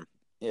look for him.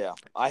 Yeah,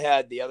 I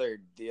had the other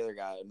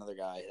guy. Another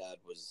guy I had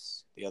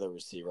was the other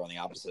receiver on the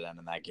opposite end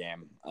in that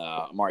game,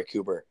 Amari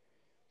Cooper,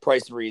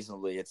 priced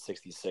reasonably at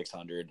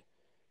 6,600.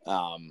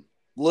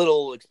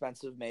 Little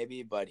expensive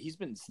maybe, but he's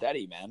been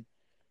steady, man.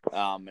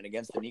 And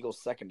against an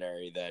Eagles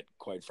secondary that,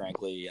 quite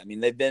frankly, I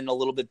mean, they've been a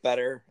little bit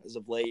better as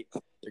of late.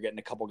 They're getting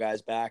a couple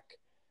guys back.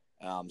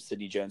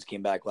 Sidney Jones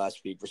came back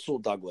last week. Rasul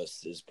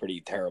Douglas is pretty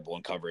terrible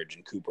in coverage,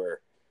 and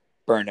Cooper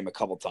burned him a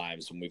couple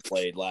times when we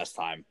played last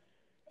time.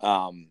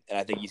 And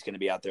I think he's going to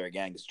be out there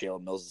again because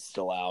Jalen Mills is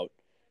still out.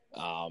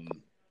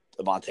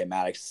 Avonte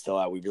Maddox is still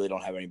out. We really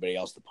don't have anybody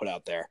else to put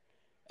out there.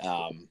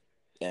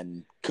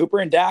 And Cooper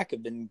and Dak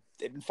they've been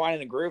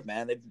finding a groove,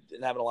 man. They've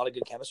been having a lot of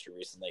good chemistry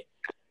recently.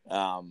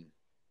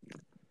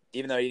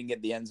 Even though he didn't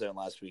get the end zone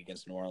last week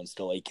against New Orleans,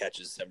 still 8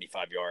 catches,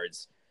 75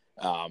 yards.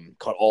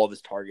 Caught all of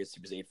his targets.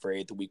 He was 8 for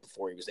 8. The week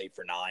before, he was 8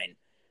 for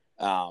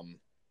 9.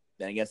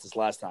 Then against this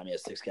last time, he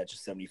has 6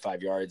 catches,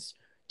 75 yards.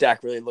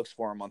 Dak really looks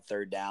for him on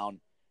third down.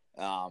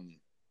 And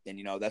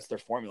that's their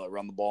formula: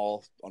 run the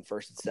ball on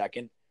first and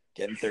second,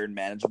 get in third and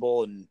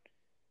manageable,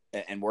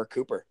 and work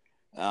Cooper.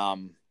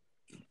 And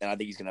I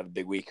think he's gonna have a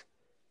big week.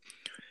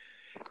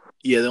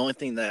 Yeah, the only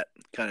thing that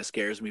kind of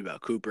scares me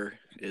about Cooper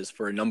is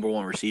for a number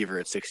one receiver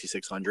at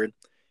 6,600,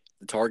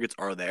 the targets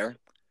are there,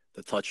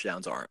 the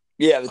touchdowns aren't.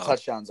 Yeah, the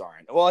touchdowns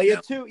aren't. Well, he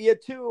had two. He had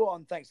 2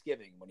 on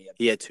Thanksgiving when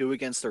he had 2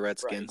 against the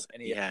Redskins, right.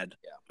 And he had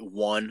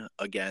 1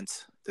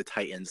 against the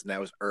Titans, and that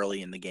was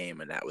early in the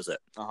game, and that was it.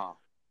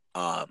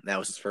 That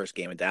was his first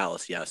game in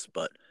Dallas, yes,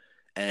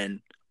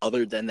 and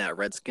other than that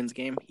Redskins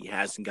game, he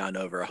hasn't gotten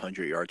over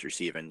 100 yards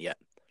receiving yet.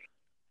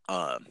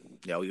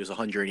 He was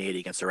 180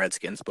 against the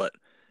Redskins, but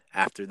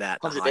after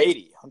that,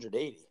 180,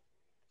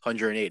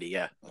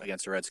 yeah,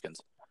 against the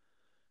Redskins.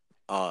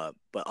 But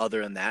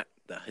other than that,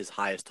 his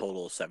highest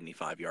total is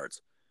 75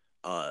 yards.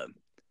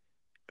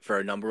 For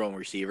a number one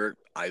receiver,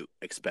 I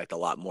expect a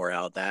lot more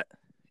out of that.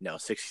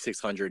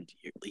 6,600,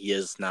 he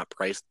is not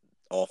priced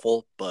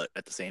awful, but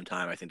at the same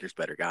time, I think there's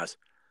better guys.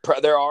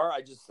 There are.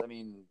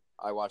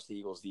 I watch the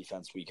Eagles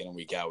defense week in and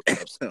week out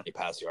with 70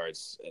 pass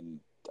yards,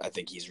 and I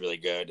think he's really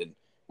good. And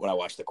when I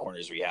watch the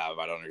corners we have,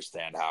 I don't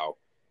understand how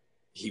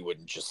he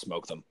wouldn't just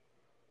smoke them.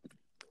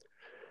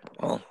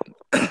 Well,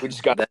 we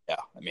just got that. Yeah,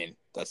 I mean,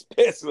 that's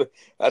what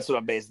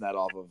I'm basing that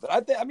off of.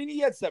 He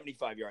had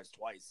 75 yards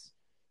twice.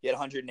 He had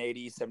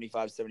 180,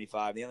 75,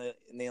 75. In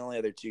the only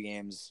other 2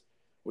 games,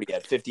 he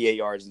had 58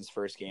 yards in his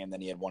first game.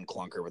 Then he had 1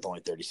 clunker with only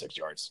 36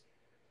 yards.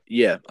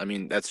 Yeah, I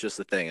mean, that's just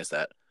the thing is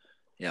that,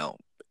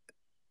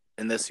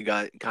 in this, you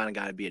kind of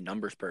got to be a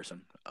numbers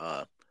person.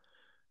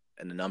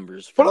 And the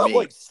numbers for put me.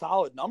 Up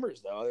solid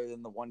numbers, though, other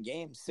than the one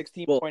game.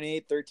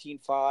 16.8,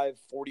 13.5,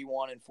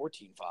 41, and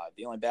 14.5.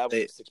 The only bad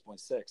one was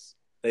 6.6.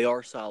 They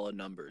are solid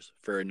numbers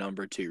for a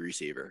number 2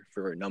 receiver.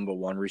 For a number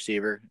 1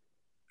 receiver,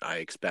 I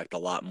expect a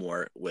lot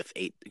more with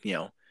 8,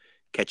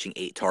 catching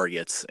 8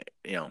 targets.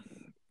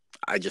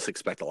 I just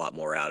expect a lot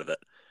more out of it.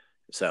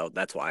 So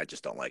that's why I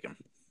just don't like him.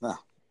 What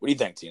do you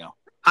think, Tino?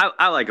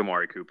 I like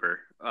Amari Cooper.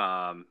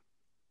 I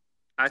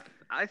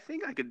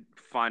think I could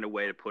find a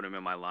way to put him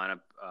in my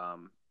lineup,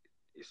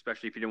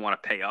 especially if you didn't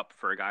want to pay up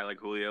for a guy like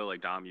Julio,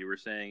 like Dom, you were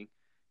saying,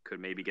 could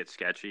maybe get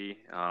sketchy.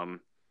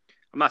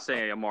 I'm not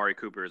saying Amari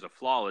Cooper is a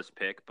flawless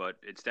pick, but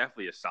it's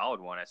definitely a solid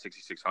one at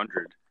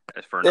 6,600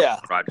 as for a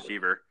wide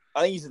receiver.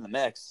 I think he's in the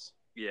mix.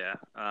 Yeah.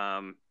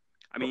 I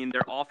mean,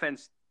 their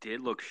offense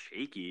did look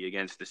shaky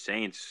against the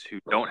Saints, who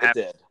don't have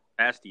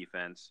pass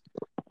defense.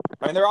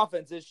 I mean, their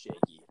offense is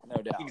shaky,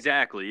 no doubt.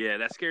 Exactly. Yeah,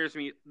 that scares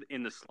me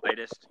in the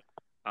slightest.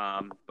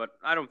 But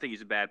I don't think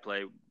he's a bad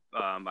play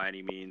by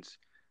any means.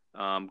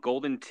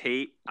 Golden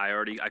Tate,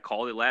 I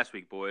called it last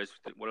week, boys.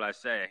 What did I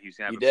say? He's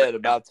gonna have. You did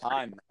about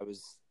time.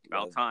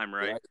 About time,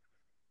 right?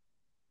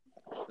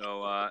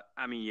 So,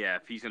 I mean, yeah,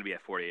 if he's gonna be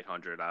at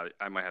 4,800,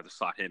 I might have to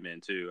slot him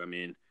in too. I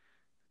mean,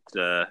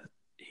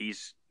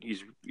 he's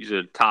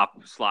a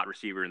top slot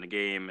receiver in the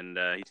game, and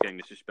he's getting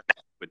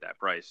disrespected with that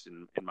price,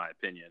 in my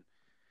opinion.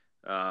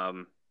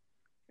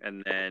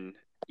 And then,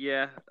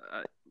 yeah,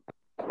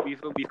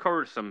 we've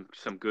covered some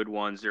good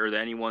ones. Are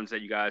there any ones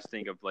that you guys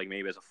think of, like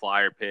maybe as a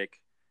flyer pick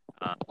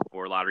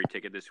or lottery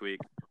ticket this week?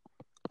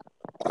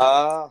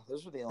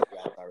 Those were the only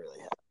guys I really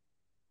had.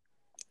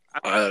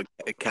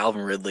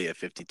 Calvin Ridley at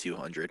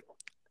 5,200.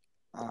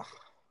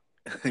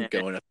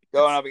 Going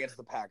up against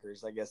the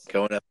Packers, I guess.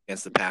 Going up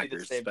against the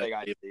Packers,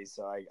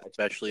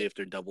 especially if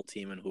they're double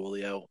teaming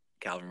Julio,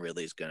 Calvin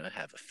Ridley is going to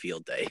have a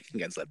field day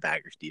against that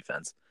Packers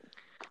defense.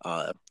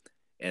 And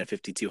a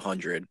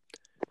 5,200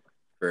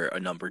 for a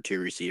number 2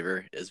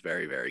 receiver is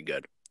very, very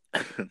good.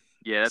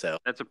 Yeah,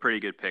 that's a pretty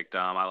good pick,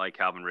 Dom. I like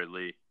Calvin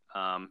Ridley.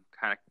 Kind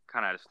of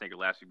had a stinker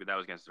last week, but that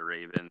was against the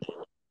Ravens.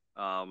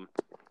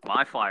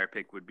 My flyer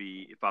pick would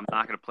be, if I'm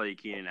not going to play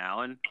Keenan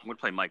Allen, I'm going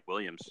to play Mike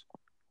Williams.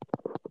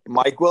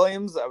 Mike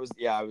Williams? I was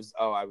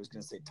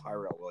going to say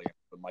Tyrell Williams,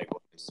 but Mike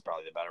Williams is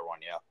probably the better one,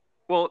 yeah.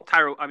 Well,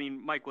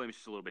 Mike Williams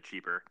is a little bit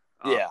cheaper.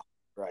 Yeah,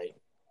 right.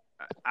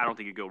 I don't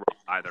think you'd go wrong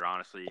either,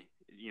 honestly.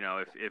 You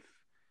know, if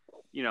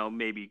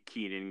maybe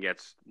Keenan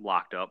gets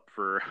locked up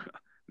for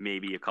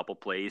maybe a couple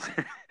plays.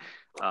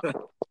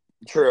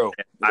 True.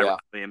 Tyrell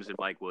Williams and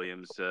Mike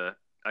Williams,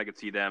 I could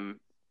see them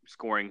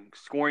scoring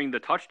the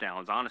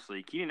touchdowns,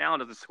 honestly. Keenan Allen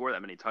doesn't score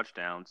that many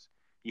touchdowns.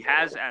 He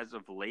has as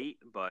of late,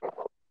 but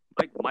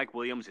Mike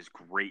Williams is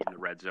great in the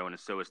red zone, and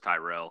so is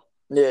Tyrell.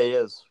 Yeah, he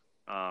is.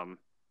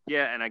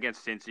 Yeah, and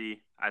against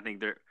Cincy, I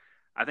think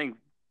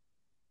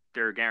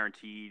they're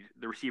guaranteed.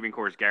 The receiving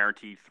core is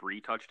guaranteed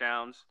 3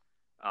 touchdowns.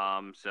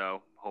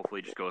 So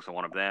hopefully, just goes to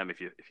one of them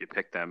if you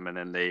pick them, and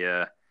then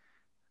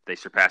they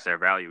surpass their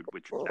value,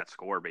 which is that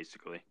score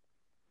basically.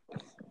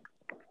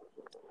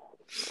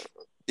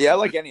 Yeah, I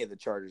like any of the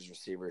Chargers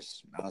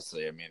receivers.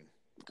 Honestly, I mean,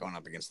 going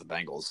up against the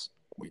Bengals,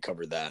 we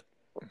covered that.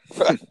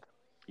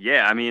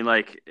 Yeah, I mean,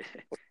 like,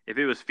 if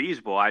it was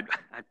feasible, I'd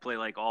play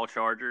like all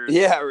Chargers.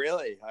 Yeah,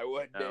 really, I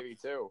would maybe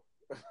too.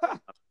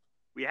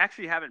 We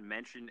actually haven't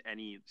mentioned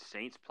any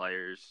Saints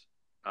players.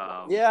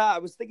 Yeah, I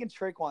was thinking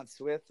Tre'Quan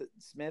Smith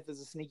is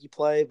a sneaky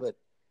play, but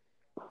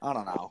I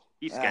don't know.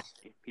 He's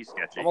sketchy.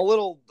 I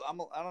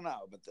don't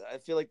know, but I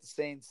feel like the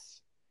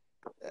Saints.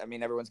 I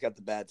mean, everyone's got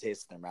the bad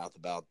taste in their mouth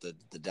about the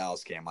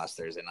Dallas game last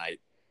Thursday night.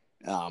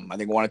 I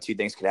think one of two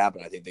things could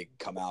happen. I think they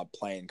come out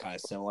playing kind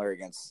of similar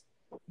against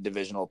a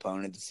divisional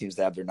opponent that seems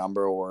to have their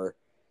number, or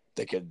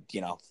they could,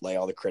 lay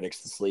all the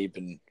critics to sleep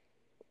and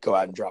go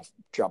out and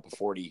drop a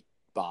 40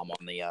 bomb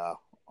on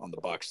the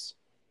Bucs.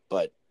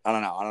 But I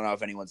don't know. I don't know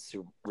if anyone's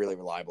really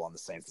reliable on the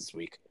Saints this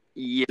week.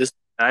 Yeah,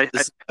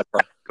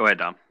 go ahead,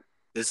 Dom.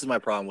 This is my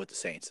problem with the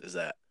Saints is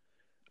that,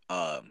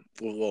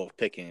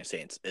 picking the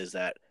Saints is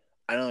that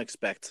I don't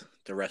expect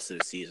the rest of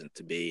the season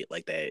to be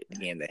like that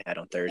game they had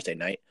on Thursday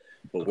night.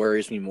 What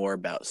worries me more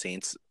about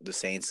the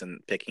Saints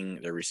and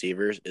picking their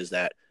receivers is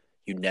that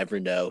you never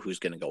know who's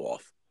going to go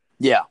off.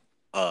 Yeah.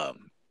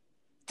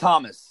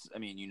 Thomas, I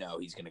mean,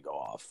 he's going to go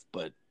off,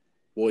 but.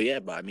 Well, yeah,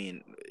 but I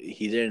mean,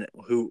 he didn't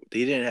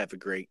have a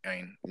great. I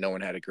mean, no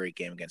one had a great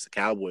game against the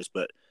Cowboys,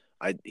 but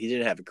he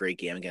didn't have a great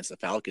game against the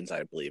Falcons,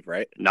 I believe,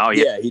 right? No,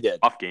 yeah, he did.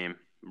 Rough game.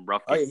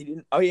 Oh, yeah, he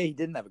didn't. Oh, yeah, he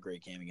didn't have a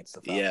great game against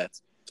the Falcons. Yeah,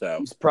 so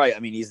he's probably.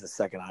 I mean, he's the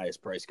second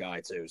highest priced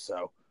guy too.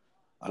 So,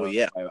 I don't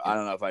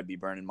know if I'd be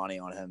burning money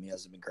on him. He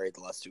hasn't been great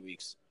the last 2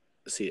 weeks.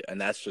 See, and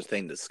that's the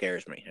thing that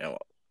scares me.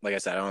 Like I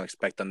said, I don't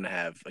expect them to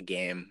have a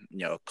game,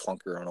 a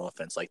clunker on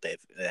offense like they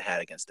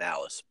had against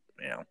Dallas.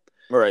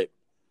 Right.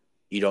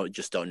 You don't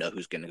know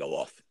who's going to go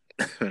off.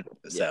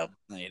 So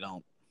no, you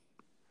don't.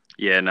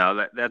 Yeah,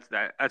 no,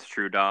 that's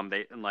true, Dom.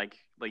 They like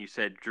you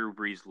said, Drew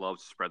Brees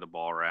loves to spread the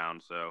ball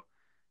around, so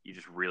you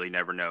just really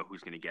never know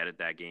who's going to get it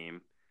that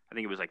game. I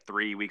think it was like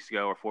 3 weeks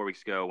ago or 4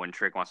 weeks ago when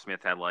Tre'Quan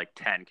Smith had like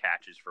 10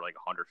 catches for like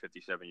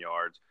 157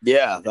 yards.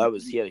 Yeah, that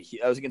was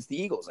against the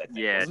Eagles, I think.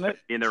 Yeah, wasn't it?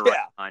 In the right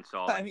line.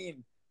 So I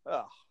mean,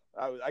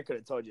 I could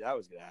have told you that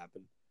was going to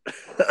happen.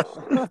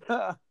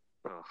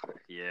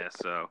 Yeah.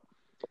 So,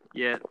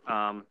 yeah.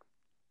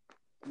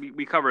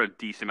 We covered a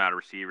decent amount of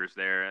receivers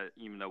there.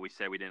 Even though we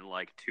said we didn't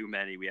like too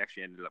many, we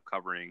actually ended up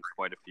covering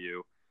quite a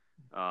few.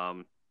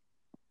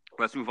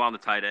 Let's move on to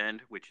tight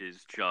end, which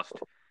is just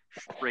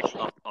straight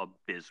up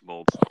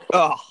abysmal.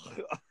 Oh.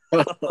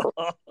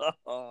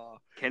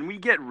 Can we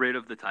get rid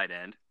of the tight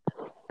end?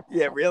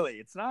 Yeah, really.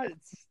 You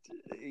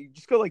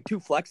just go like 2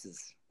 flexes.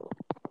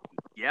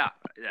 Yeah,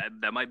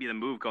 that might be the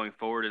move going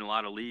forward in a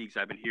lot of leagues.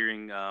 I've been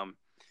hearing,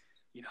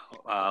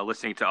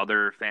 listening to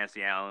other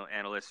fantasy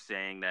analysts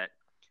saying that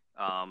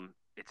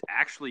it's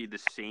actually the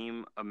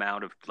same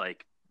amount of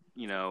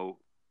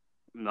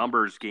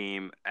numbers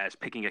game as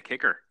picking a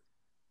kicker.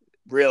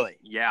 Really?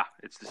 Yeah,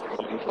 it's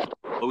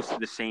close to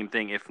the same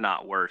thing, if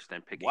not worse,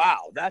 than picking.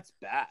 Wow, that's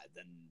bad.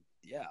 Then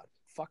yeah,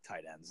 fuck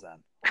tight ends then.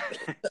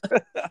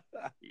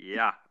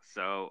 Yeah.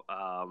 So,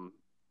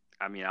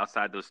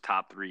 outside those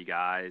top 3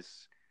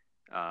 guys,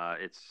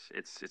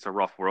 it's a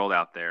rough world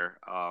out there.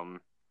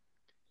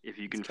 If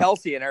you can,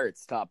 Kelsey and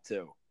Ertz top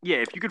 2. Yeah,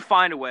 if you could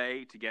find a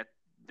way to get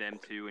them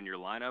 2 in your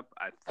lineup,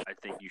 I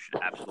think you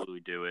should absolutely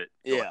do it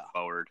going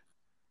forward.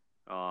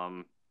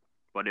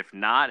 But if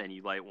not, and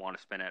you want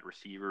to spend at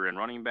receiver and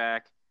running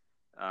back,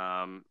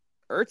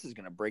 Ertz is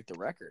going to break the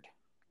record.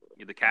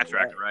 The catch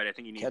record, right? I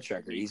think he needs catch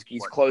record. He's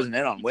closing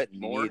in on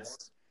Witten.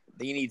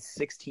 He needs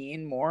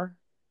 16 more.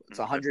 It's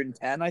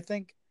 110, I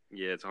think.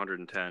 Yeah, it's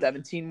 110.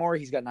 17 more.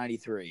 He's got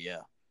 93. Yeah.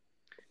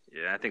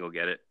 Yeah, I think he'll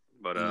get it.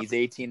 But he needs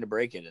 18 to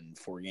break it in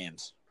 4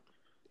 games.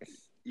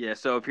 Yeah.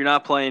 So if you're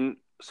not playing,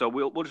 so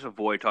we'll just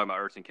avoid talking about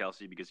Ertz and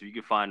Kelsey, because if you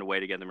can find a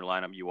way to get them in your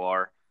lineup, you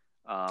are.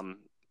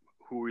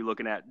 Who are we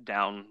looking at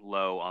down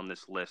low on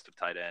this list of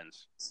tight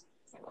ends?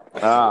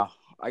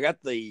 I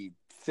got the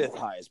 5th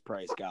highest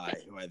price guy,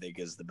 who I think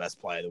is the best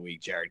play of the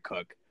week, Jared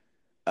Cook.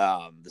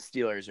 The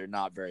Steelers are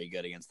not very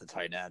good against the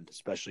tight end,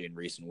 especially in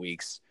recent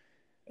weeks.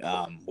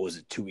 What was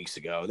it, 2 weeks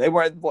ago? They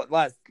were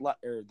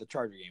the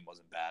Charger game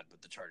wasn't bad,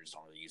 but the Chargers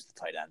don't really use the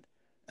tight end.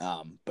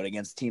 But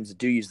against teams that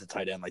do use the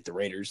tight end, like the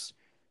Raiders,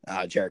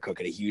 Jared Cook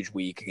had a huge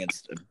week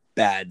against a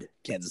bad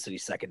Kansas City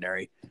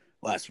secondary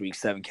last week.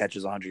 7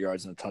 catches, 100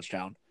 yards, and a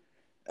touchdown.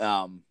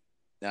 And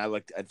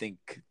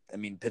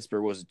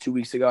Pittsburgh was 2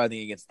 weeks ago. I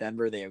think against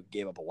Denver, they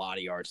gave up a lot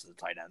of yards to the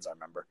tight ends, I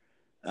remember.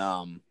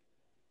 And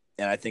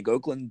I think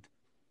Oakland,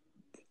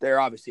 they're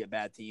obviously a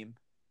bad team,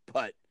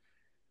 but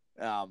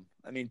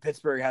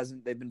Pittsburgh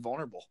they've been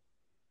vulnerable.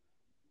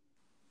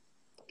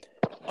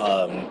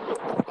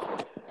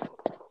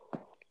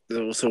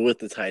 So with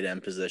the tight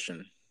end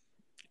position,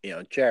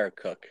 Jared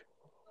Cook,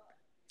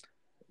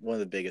 one of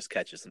the biggest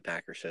catches in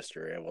Packers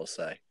history, I will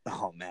say.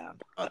 Oh man.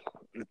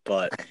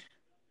 But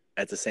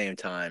at the same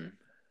time,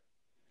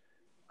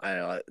 I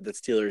know the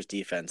Steelers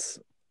defense,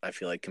 I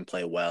feel like, can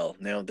play well.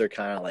 They're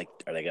kind of like,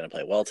 are they going to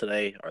play well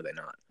today? Or are they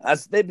not?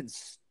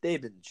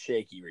 They've been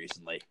shaky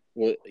recently.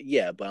 Well,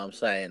 yeah, but I'm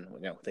saying,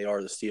 they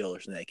are the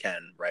Steelers and they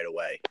can right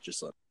away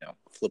just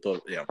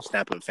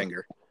snap of a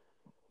finger,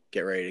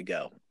 get ready to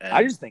go. And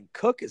I just think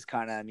Cook is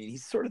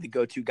he's sort of the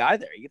go-to guy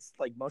there. He gets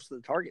most of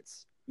the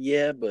targets.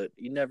 Yeah, but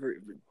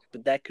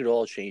but that could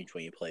all change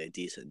when you play a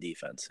decent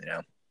defense,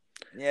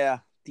 Yeah,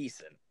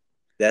 decent.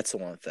 That's the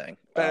one thing.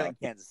 Better than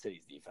Kansas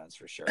City's defense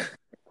for sure.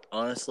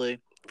 Honestly,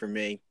 for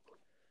me,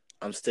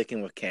 I'm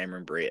sticking with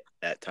Cameron Brate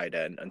at tight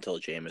end until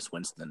Jameis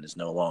Winston is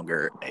no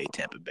longer a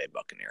Tampa Bay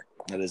Buccaneer.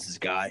 That is his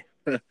guy.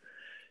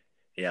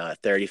 Yeah,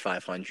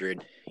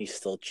 3,500. He's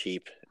still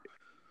cheap.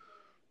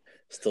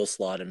 Still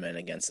slot him in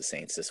against the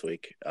Saints this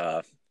week.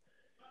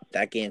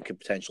 That game could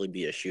potentially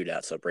be a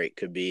shootout, so Brate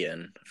could be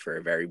in for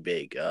a very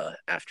big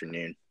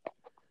afternoon.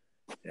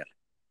 Yeah.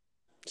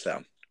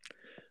 So,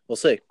 we'll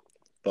see.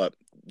 But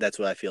that's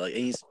what I feel like.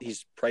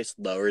 He's priced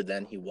lower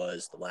than he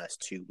was the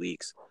last 2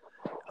 weeks.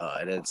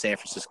 And in San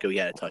Francisco, he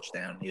had a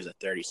touchdown. He was at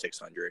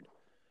 3,600.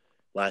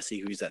 Last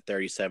week, he was at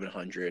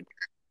 3,700.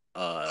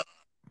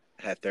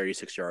 Had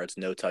 36 yards,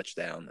 no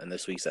touchdown. And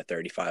this week's at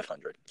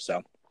 3,500.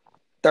 So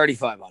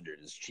 3,500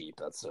 is cheap.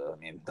 That's a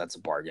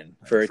bargain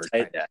for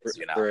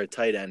a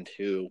tight end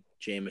who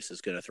Jameis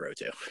is going to throw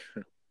to.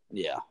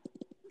 Yeah.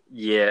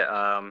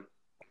 Yeah.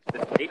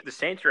 The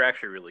Saints are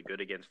actually really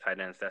good against tight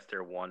ends. That's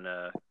their one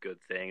good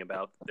thing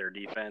about their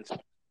defense.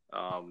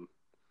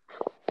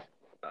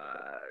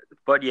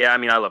 But yeah,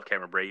 I love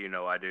Cameron Brate.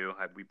 I do.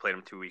 We played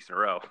him 2 weeks in a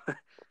row,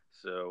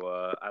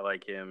 so I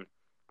like him.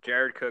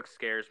 Jared Cook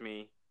scares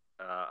me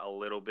a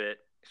little bit,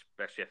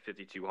 especially at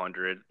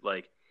 5,200.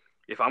 Like,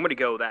 if I'm going to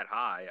go that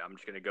high, I'm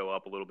just going to go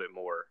up a little bit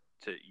more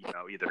to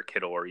either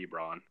Kittle or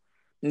Ebron.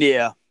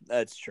 Yeah,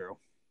 that's true.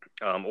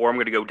 Or I'm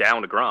going to go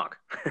down to Gronk.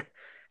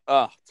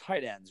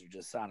 Tight ends are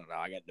just, I don't know.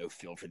 I got no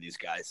feel for these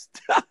guys.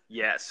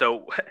 Yeah,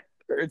 so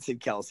Ertz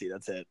and Kelsey,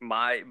 that's it.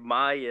 My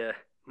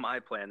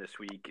plan this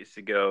week is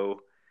to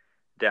go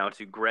down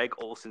to Greg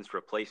Olsen's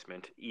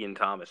replacement, Ian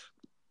Thomas.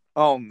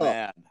 Oh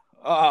man.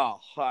 I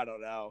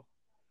don't know.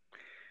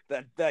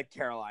 That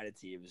Carolina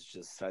team is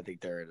just, I think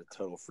they're in a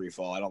total free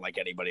fall. I don't like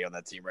anybody on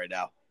that team right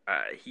now.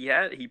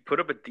 He put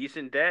up a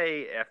decent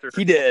day after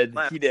he did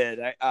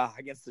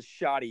against the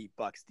shoddy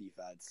Bucs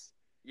defense.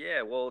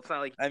 Yeah, well, it's not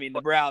like the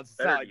Browns.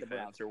 It's not like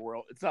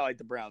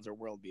the Browns are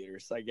world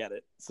beaters. I get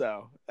it.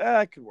 So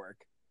it could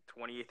work.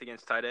 28th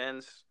against tight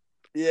ends.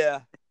 Yeah.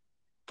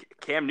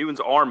 Cam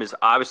Newton's arm is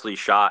obviously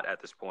shot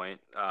at this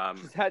point.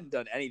 He hadn't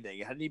done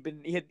anything. He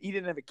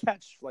didn't have a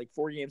catch like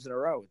 4 games in a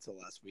row until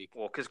last week.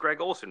 Well, because Greg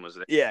Olsen was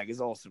there. Yeah,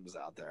 because Olsen was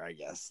out there. I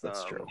guess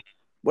that's true.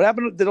 What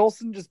happened? Did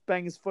Olsen just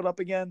bang his foot up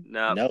again?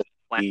 No.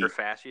 Plantar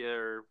fascia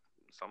or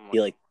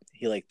something.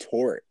 He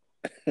tore it.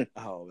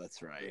 Oh,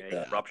 that's right.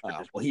 Yeah, he ruptured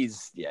his. Well,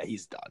 he's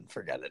done.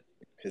 Forget it.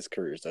 His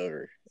career's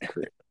over.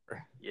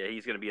 Yeah,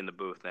 he's gonna be in the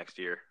booth next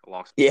year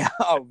alongside. Yeah.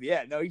 Oh,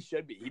 yeah. No, he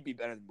should be. He'd be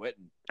better than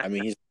Witten. I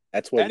mean,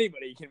 that's what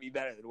Anybody can be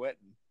better than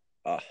Witten.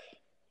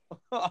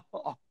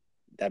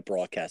 That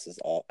broadcast is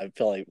all. I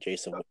feel like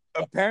Jason.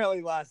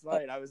 Apparently, last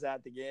night I was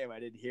at the game. I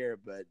didn't hear it,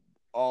 but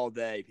all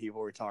day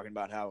people were talking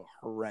about how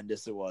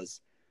horrendous it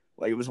was.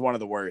 Like, it was one of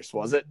the worst,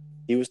 was it?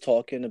 He was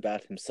talking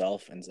about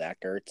himself and Zach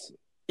Ertz.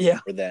 Yeah.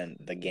 More than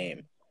the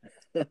game.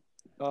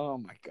 Oh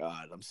my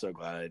God! I'm so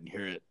glad I didn't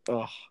hear it.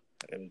 Oh,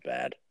 it was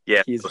bad.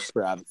 Yeah, he's a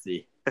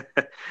travesty.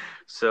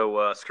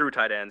 So screw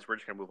tight ends. We're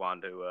just gonna move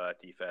on to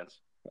defense.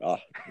 Oh,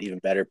 even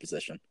better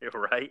position.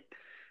 Right.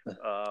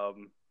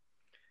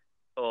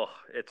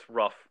 It's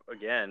rough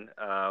again.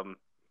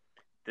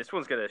 This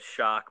one's gonna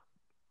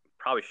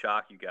probably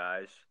shock you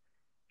guys.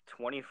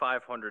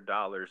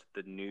 $2,500.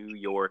 The New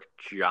York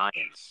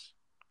Giants.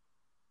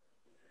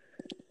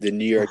 The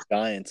New York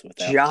Giants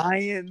without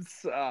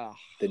Giants.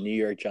 The New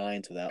York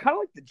Giants without kind of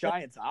like the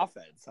Giants'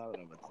 offense. I don't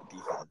know about the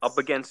defense. Up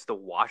against the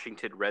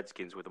Washington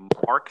Redskins with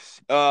Mark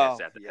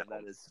Sanchez at the yeah,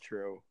 that is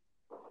true.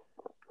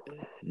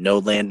 No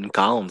Landon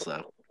Collins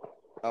though.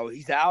 Oh,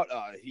 he's out.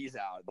 He's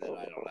out. Then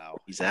I don't know.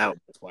 He's out.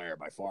 Player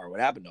by far. What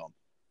happened to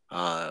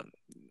him?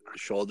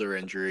 Shoulder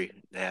injury.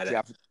 They had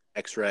an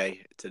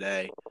X-ray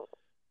today.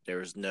 There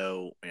was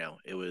no,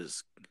 it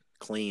was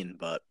clean,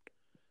 but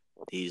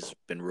he's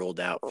been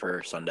ruled out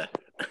for Sunday.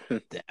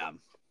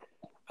 Damn.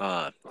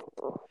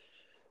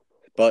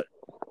 But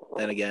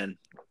then again,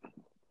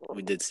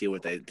 we did see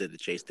what they did to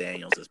Chase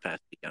Daniels this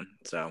past weekend,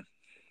 so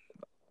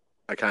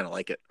I kind of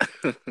like it.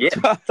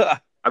 Yeah.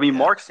 I mean,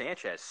 Mark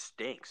Sanchez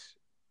stinks.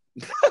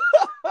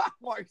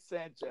 Mark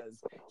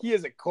Sanchez. He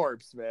is a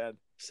corpse, man.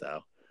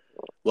 So,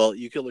 well,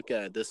 you could look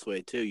at it this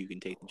way, too. You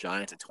can take the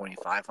Giants at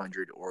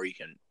 $2,500, or you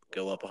can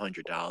go up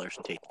 $100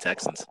 and take the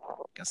Texans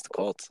against the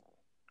Colts.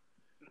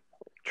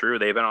 True,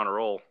 they've been on a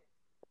roll.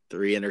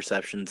 3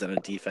 interceptions and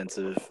a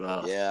defensive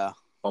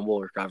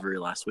fumble recovery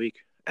last week.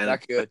 And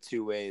that could go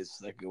 2 ways.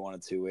 That could go one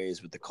of 2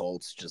 ways with the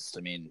Colts.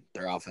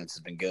 Their offense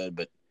has been good,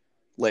 but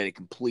laid a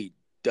complete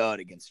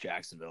dud against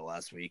Jacksonville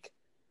last week.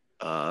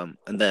 And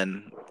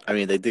then,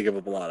 they did give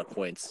up a lot of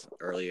points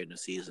earlier in the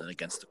season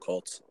against the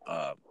Colts.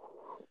 But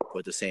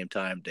at the same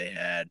time, they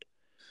had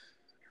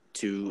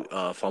 2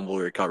 fumble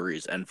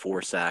recoveries and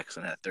 4 sacks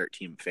and had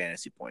 13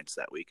 fantasy points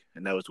that week.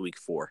 And that was week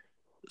 4.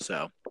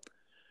 So,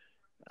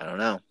 I don't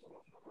know.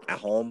 At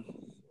home,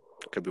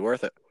 could be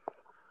worth it.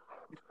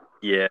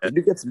 Yeah. They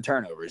do get some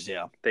turnovers,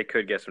 yeah. They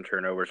could get some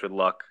turnovers with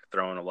Luck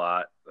throwing a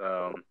lot.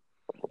 I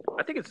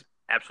think it's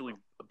absolutely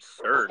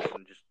absurd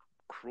and just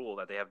cruel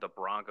that they have the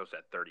Broncos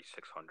at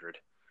 3,600.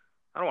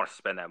 I don't want to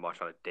spend that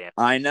much on a damn.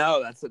 I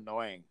know, that's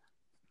annoying.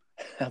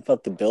 How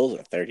about the Bills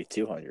are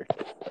 3,200?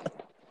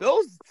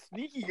 Bills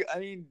sneaky.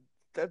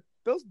 The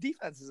Bills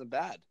defense isn't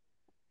bad.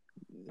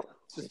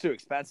 It's just too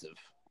expensive.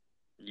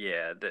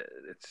 Yeah,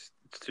 it's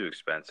too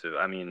expensive.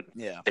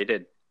 They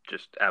did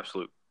just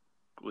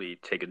absolutely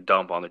take a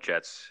dump on the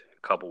Jets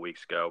a couple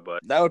weeks ago,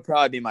 but that would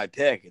probably be my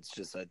pick. It's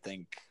just I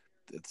think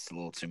it's a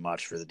little too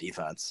much for the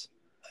defense.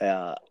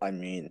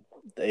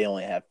 They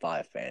only had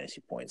 5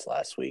 fantasy points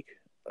last week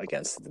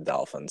against the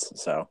Dolphins,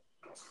 so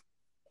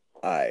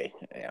I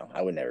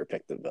would never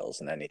pick the Bills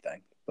in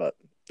anything, but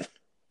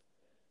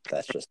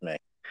that's just me.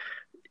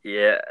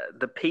 Yeah,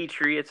 the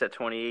Patriots at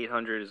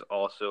 2,800 is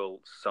also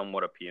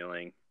somewhat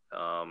appealing,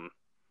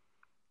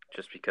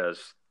 just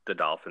because the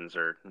Dolphins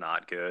are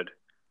not good.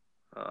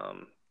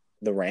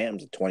 The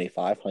Rams at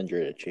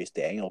 2,500 at Chase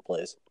Daniel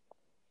plays.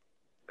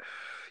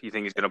 You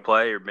think he's going to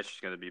play, or Mitch is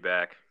going to be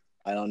back?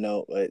 I don't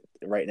know.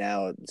 Right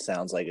now, it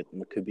sounds like it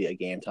could be a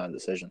game-time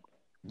decision.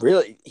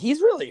 Really?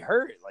 He's really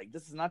hurt. Like,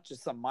 this is not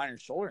just some minor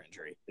shoulder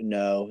injury.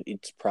 No,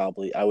 it's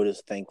probably – I would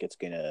just think it's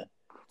going to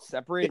 –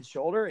 separated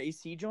shoulder,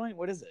 AC joint?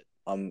 What is it?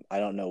 I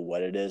don't know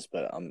what it is,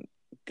 but I'm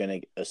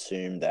going to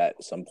assume that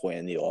at some point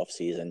in the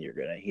offseason, you're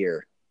going to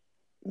hear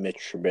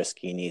Mitch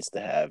Trubisky needs to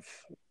have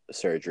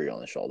surgery on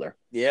the shoulder.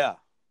 Yeah.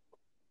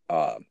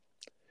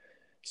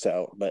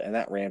 But in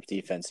that Rams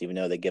defense, even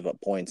though they give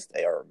up points,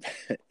 they are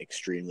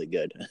extremely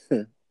good.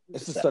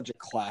 This is such a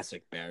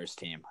classic Bears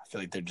team. I feel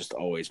like they're just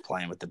always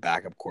playing with the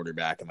backup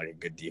quarterback and like a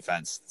good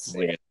defense. It's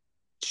like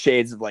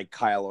shades of like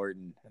Kyle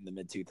Orton in the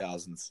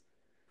mid-2000s.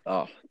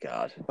 Oh,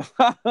 God.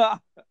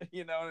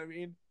 You know what I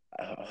mean?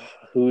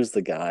 Who's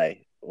the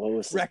guy? What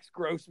was Rex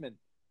Grossman?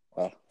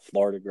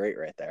 Florida great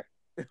right there.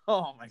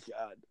 Oh, my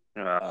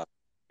God.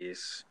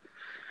 Yes.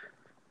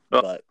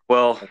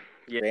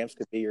 Rams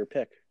could be your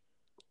pick.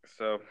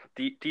 So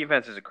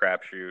defense is a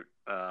crapshoot.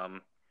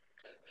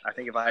 I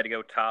think if I had to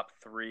go top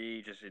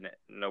 3, just in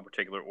no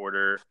particular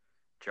order,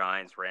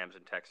 Giants, Rams,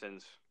 and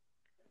Texans.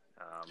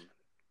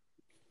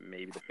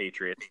 Maybe the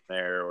Patriots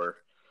there, or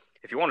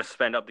if you want to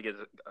spend up to get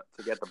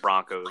the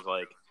Broncos,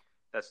 like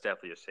that's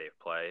definitely a safe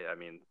play.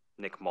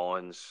 Nick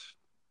Mullins,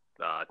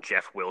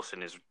 Jeff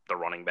Wilson is the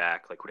running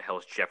back. Like, who the hell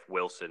is Jeff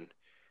Wilson?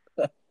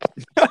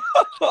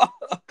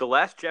 The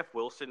last Jeff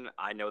Wilson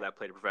I know that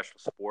played a professional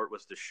sport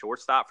was the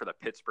shortstop for the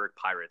Pittsburgh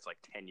Pirates like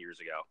 10 years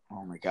ago.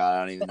 Oh my god, I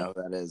don't even know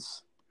who that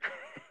is.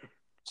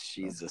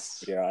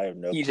 Jesus. Yeah, I have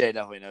no. EJ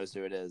definitely knows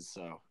who it is,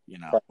 so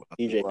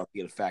EJ we'll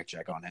get a fact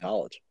check on him.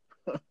 knowledge.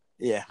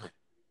 Yeah.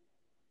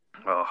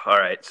 Oh, all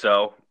right.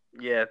 So,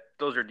 yeah,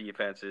 those are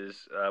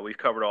defenses. We've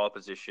covered all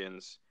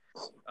positions.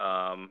 What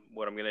I'm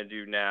going to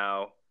do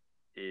now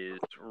is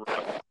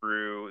run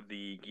through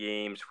the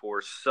games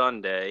for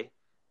Sunday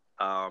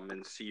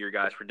and see your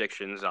guys'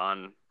 predictions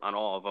on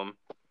all of them.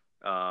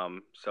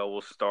 So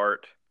we'll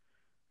start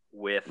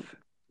with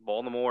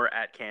Baltimore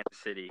at Kansas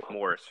City.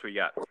 Morris, who you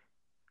got?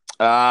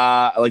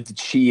 I like the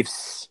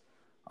Chiefs.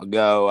 I'll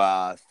go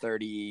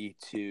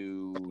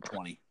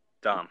 30-20.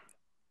 Dom.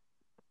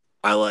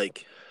 I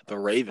like the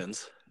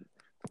Ravens.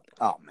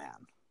 Oh,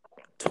 man.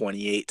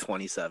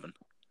 28-27.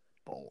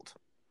 Bold.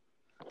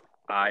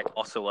 I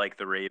also like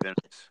the Ravens.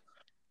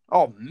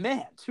 Oh,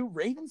 man. 2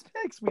 Ravens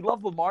picks? We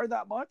love Lamar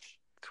that much?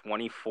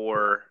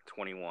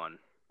 24-21.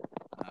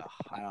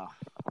 I know.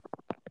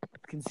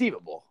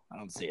 Conceivable. I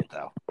don't see it,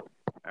 though. All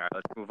right,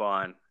 let's move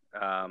on.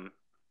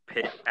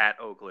 Pitt at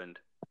Oakland.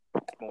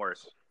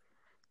 Morris.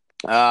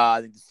 I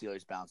think the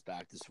Steelers bounce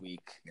back this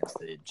week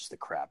against the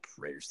crap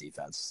Raiders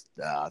defense.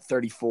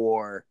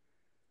 34-24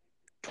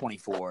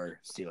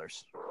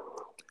 Steelers.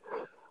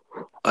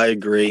 I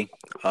agree.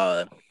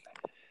 35-21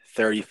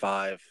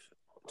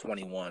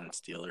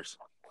 Steelers.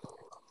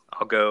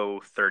 I'll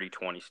go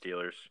 30-20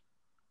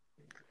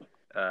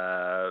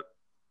 Steelers.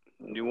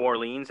 New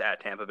Orleans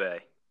at Tampa Bay.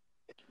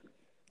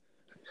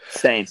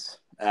 Saints.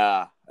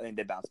 I think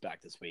they bounce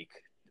back this week.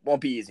 Won't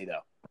be easy,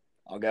 though.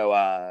 I'll go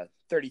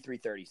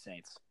 33-30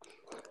 Saints.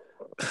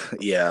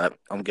 Yeah,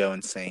 I'm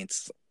going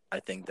Saints. I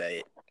think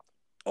they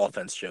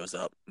offense shows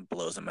up and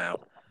blows them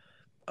out.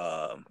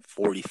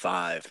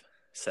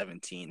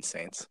 45-17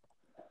 Saints.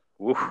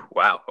 Ooh,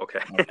 wow.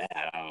 Okay. Oh, man,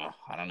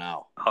 I don't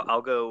know.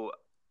 I'll go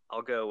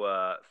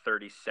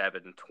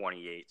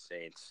 37-28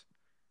 Saints.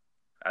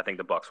 I think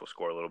the Bucks will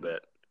score a little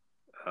bit.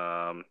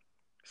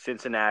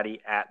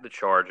 Cincinnati at the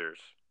Chargers.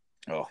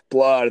 Oh,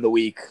 blowout of the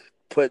week.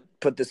 Put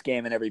this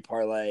game in every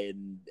parlay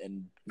and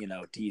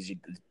tease you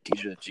the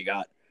teaser that you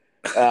got.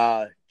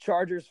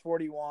 Chargers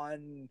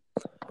 41,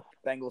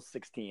 Bengals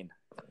 16.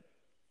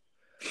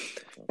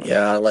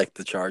 Yeah, I like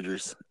the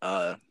Chargers.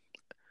 I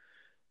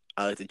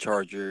like the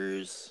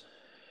Chargers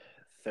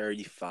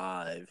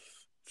 35-14.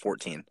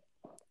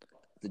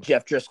 The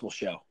Jeff Driscoll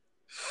show.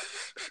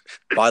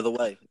 By the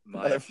way,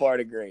 Another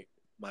Florida great.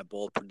 My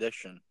bold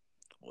prediction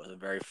wasn't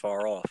very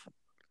far off.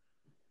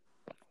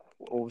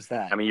 What was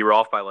that? I mean, you were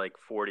off by like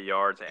 40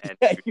 yards. And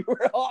yeah, you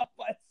were off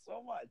by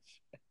so much.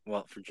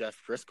 Well, for Jeff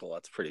Driscoll,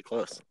 that's pretty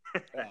close. Oh,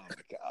 my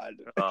God.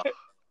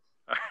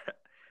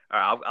 All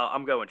right,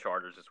 I'm going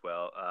Chargers as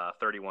well.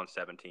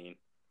 31-17.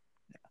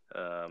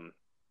 All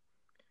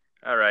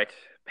right,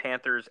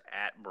 Panthers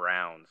at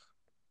Browns.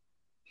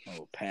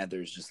 Oh,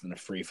 Panthers just in a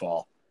free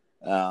fall.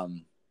 I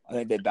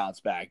think they bounce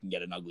back and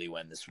get an ugly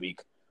win this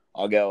week.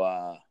 I'll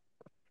go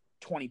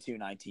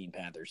 22-19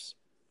 Panthers.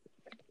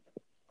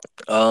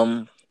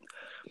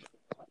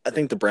 I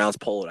think the Browns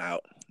pull it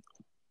out,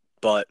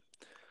 but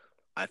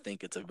I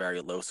think it's a very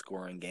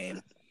low-scoring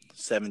game.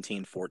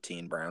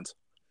 17-14 Browns.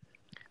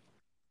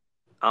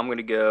 I'm going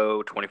to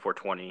go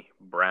 24-20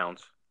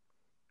 Browns.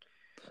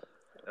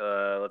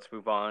 Let's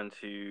move on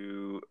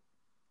to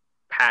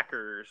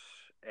Packers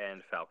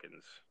and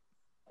Falcons.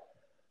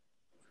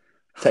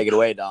 Take it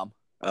away, Dom.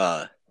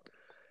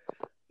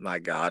 My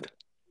God.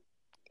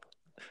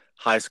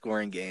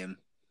 High-scoring game.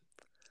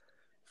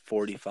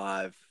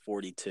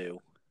 45-42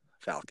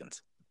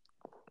 Falcons.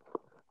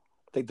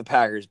 I think the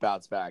Packers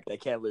bounce back. They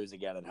can't lose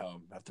again at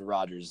home after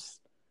Rodgers.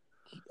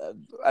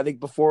 I think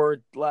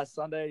before last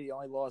Sunday, he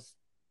only lost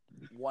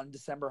one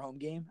December home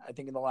game. I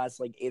think in the last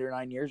 8 or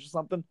 9 years or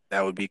something.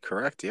 That would be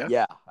correct, yeah.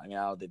 Yeah, I mean,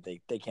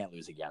 they can't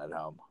lose again at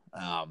home.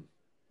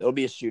 It'll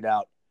be a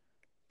shootout.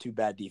 2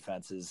 bad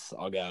defenses.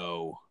 I'll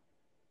go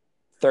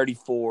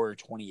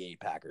 34-28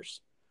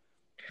 Packers.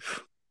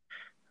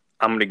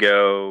 I'm going to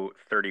go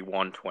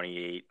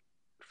 31-28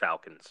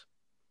 Falcons.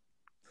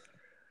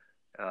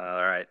 All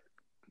right.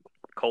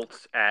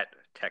 Colts at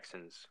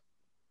Texans.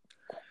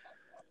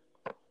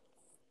 I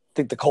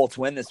think the Colts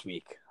win this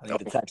week. I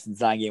think the Texans'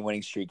 9-game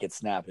winning streak gets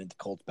snapped and the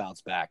Colts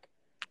bounce back.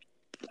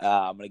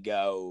 I'm going to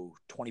go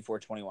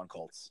 24-21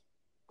 Colts.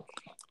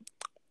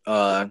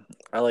 I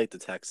like the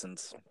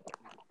Texans.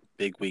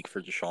 Big week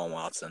for Deshaun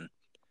Watson.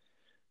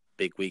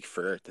 Big week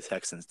for the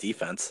Texans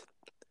defense.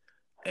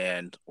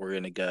 And we're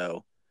going to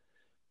go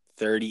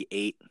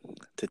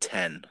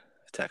 38-10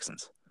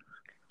 Texans.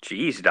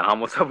 Jeez,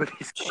 Dom, what's up with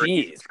these?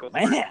 Jeez,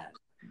 man.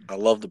 I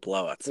love the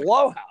blowouts.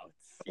 Blowouts.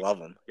 Love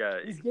them.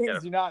 These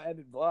games do not end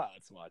in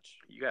blowouts much.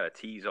 You got to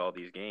tease all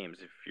these games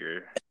if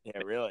you're. Yeah,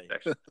 really.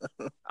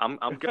 I'm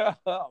going.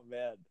 Oh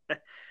man.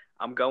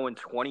 I'm going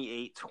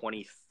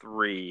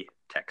 28-23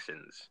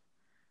 Texans.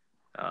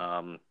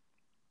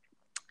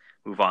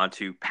 Move on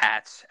to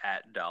Pats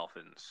at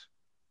Dolphins.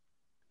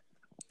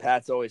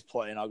 Pat's always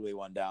play an ugly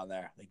one down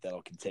there. I think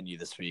that'll continue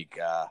this week.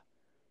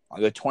 I'll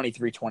go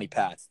 23-20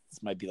 Pats.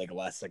 This might be like a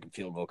last-second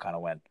field goal kind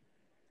of win.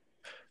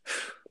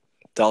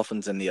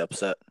 Dolphins in the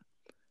upset.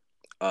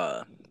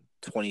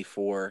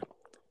 24-23,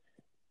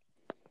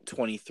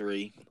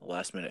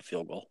 last-minute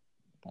field goal.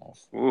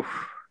 Oof.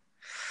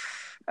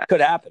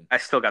 Could happen. I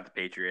still got the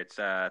Patriots,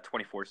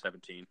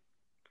 24-17.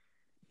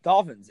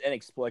 Dolphins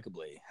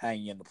inexplicably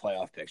hanging in the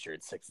playoff picture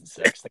at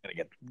 6-6. They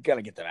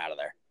gotta get them out of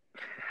there.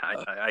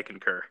 I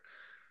concur.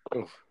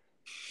 Oof.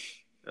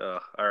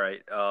 All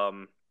right.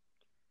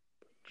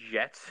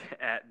 Jets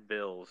at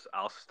Bills.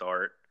 I'll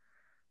start.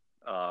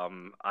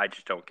 I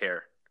just don't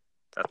care.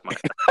 That's my.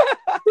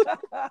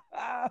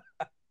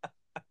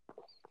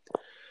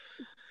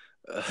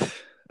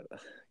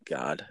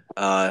 God.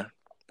 I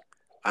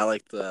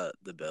like the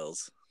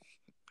Bills.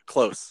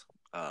 Close.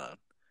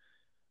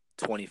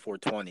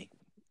 24-20.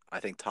 I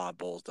think Todd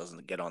Bowles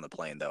doesn't get on the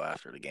plane though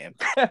after the game.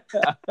 He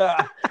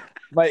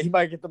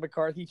might get the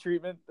McCarthy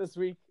treatment this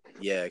week.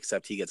 Yeah,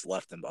 except he gets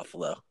left in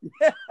Buffalo.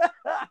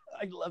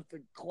 I left to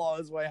claw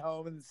his way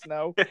home in the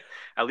snow.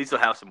 At least he'll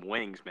have some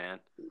wings, man.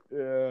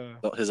 Yeah.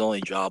 His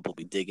only job will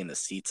be digging the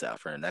seats out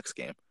for the next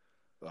game.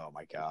 Oh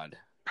my God.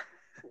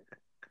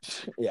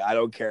 Yeah, I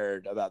don't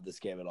care about this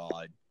game at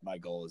all. My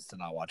goal is to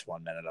not watch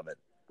 1 minute of it.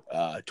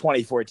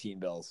 2014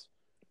 Bills.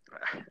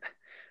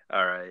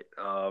 All right.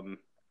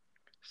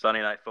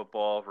 Sunday Night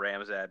Football.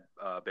 Rams at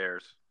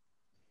Bears.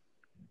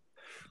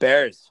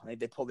 Bears. I think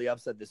they pulled the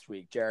upset this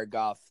week. Jared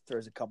Goff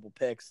throws a couple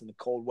picks in the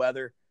cold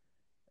weather.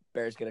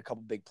 Bears get a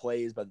couple big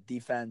plays by the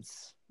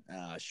defense.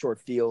 Short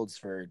fields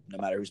for no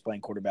matter who's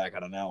playing quarterback.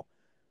 I don't know.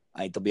 I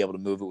think they'll be able to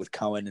move it with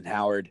Cohen and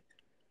Howard.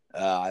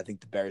 I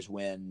think the Bears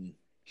win.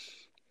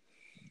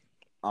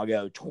 I'll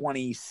go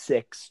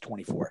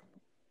 26-24.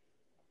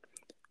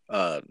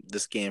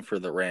 This game for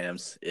the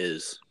Rams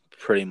is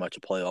pretty much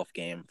a playoff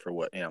game for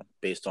what,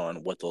 based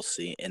on what they'll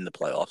see in the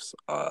playoffs.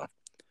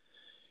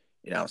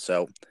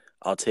 So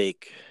I'll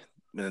take,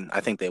 and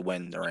I think they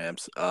win the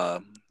Rams.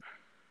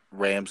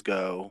 Rams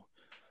go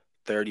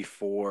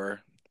 34-24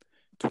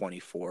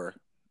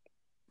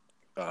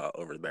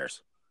 over the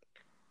Bears.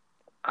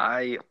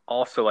 I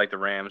also like the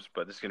Rams,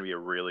 but this is going to be a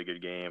really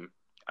good game.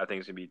 I think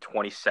it's going to be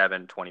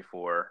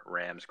 27-24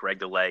 Rams. Greg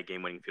DeLay,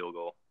 game-winning field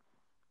goal.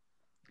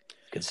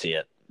 Could see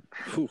it.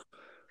 Whew.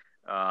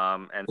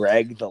 And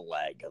Greg the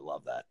leg. I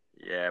love that.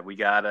 Yeah, we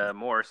got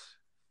Morse,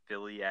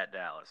 Philly at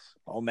Dallas.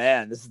 Oh,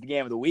 man, this is the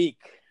game of the week.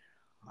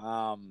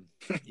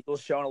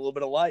 Eagles showing a little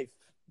bit of life.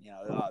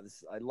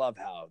 I love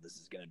how this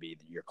is going to be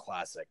your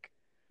classic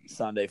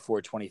Sunday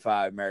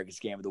 4:25 America's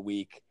game of the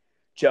week.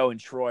 Joe and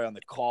Troy on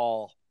the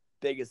call.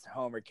 Biggest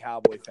Homer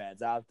Cowboy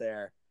fans out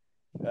there.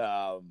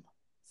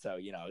 So,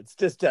 it's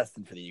just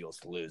destined for the Eagles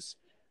to lose.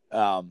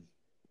 I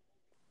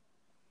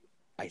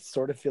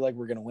sort of feel like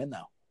we're going to win,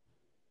 though.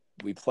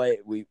 We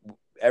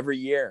every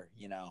year,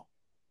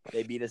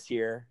 they beat us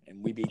here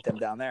and we beat them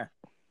down there.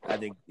 I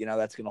think,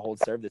 that's going to hold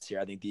serve this year.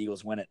 I think the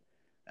Eagles win it.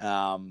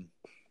 I'm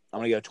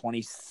going to go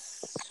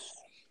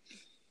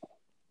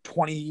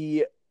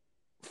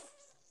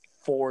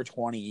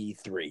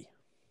 24-23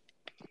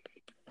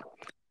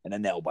 and a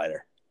nail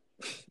biter.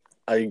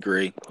 I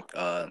agree.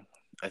 I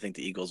think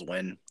the Eagles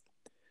win.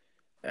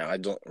 I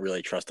don't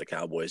really trust the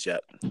Cowboys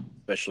yet,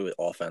 especially with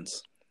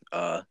offense.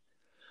 I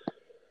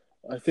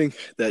think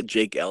that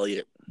Jake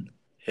Elliott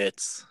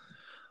hits.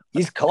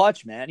 He's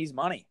clutch, man. He's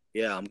money.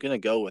 Yeah, I'm going to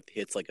go with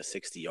hits like a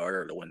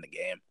 60-yarder to win the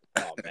game.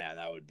 Oh, man,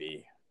 that would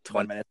be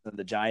 20 minutes of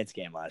the Giants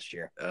game last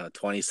year.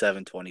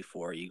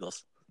 27-24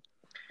 Eagles.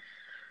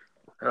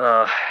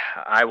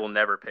 I will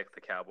never pick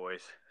the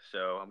Cowboys,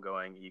 so I'm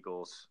going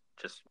Eagles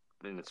just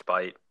in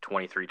spite,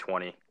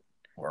 23-20.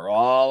 We're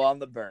all on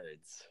the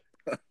Birds.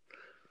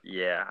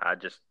 Yeah, I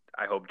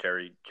hope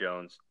Jerry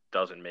Jones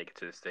doesn't make it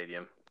to the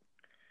stadium.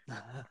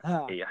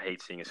 I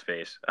hate seeing his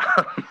face.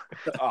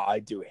 I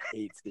do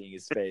hate seeing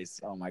his face.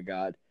 Oh my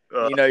God!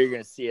 You're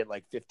going to see it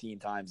like 15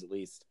 times at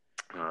least.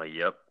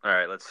 Yep. All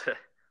right, let's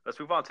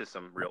move on to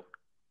some real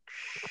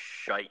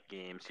shite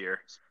games here.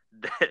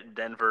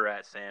 Denver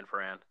at San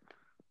Fran.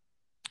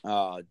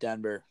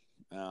 Denver,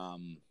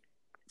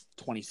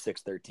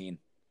 26-13.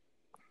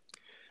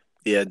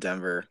 Yeah,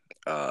 Denver,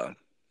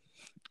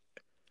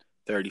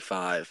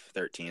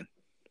 35-13.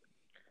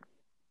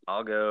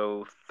 I'll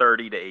go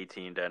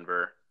 30-18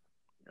 Denver.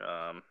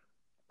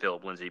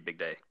 Philip Lindsay, big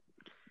day.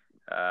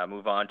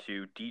 Move on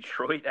to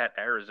Detroit at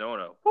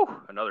Arizona.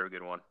 Whew, another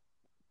good one.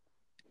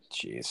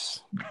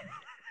 Jeez.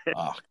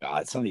 Oh,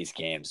 God. Some of these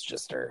games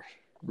just are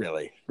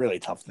really, really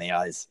tough in the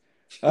eyes.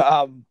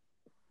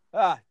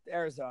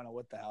 Arizona,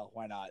 what the hell?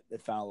 Why not? They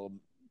found a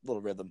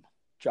little rhythm.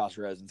 Josh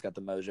Rosen's got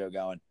the mojo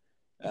going.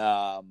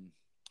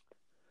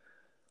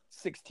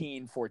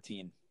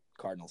 16-14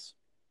 Cardinals.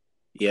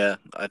 Yeah,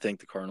 I think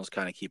the Cardinals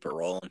kind of keep it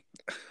rolling.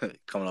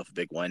 Coming off a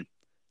big win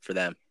for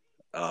them.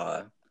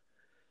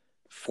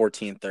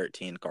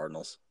 14-13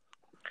 Cardinals.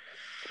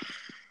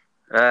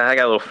 I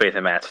got a little faith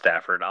in Matt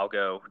Stafford. I'll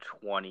go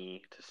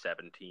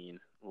 20-17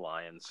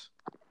 Lions,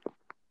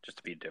 just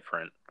to be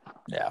different.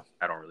 Yeah,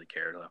 I don't really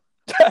care though.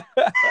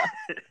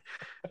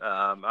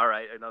 All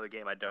right, another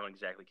game I don't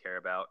exactly care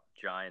about.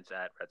 Giants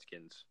at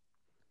Redskins.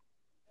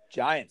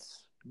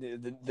 Giants,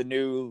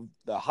 the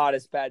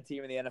hottest bad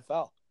team in the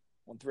NFL.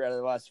 Won 3 out of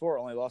the last 4.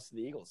 Only lost to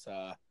the Eagles.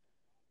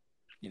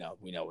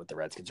 We know what the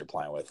Redskins are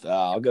playing with.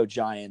 I'll go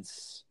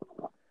Giants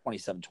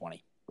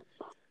 27-20.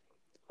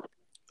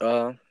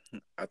 I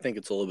think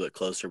it's a little bit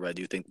closer, but I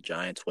do think the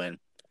Giants win.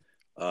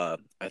 I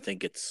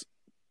think it's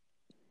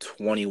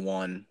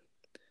 21-20.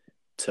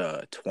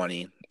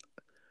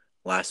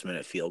 Last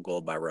minute field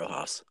goal by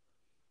Rojas.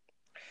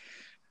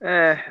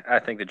 I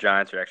think the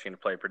Giants are actually going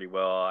to play pretty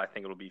well. I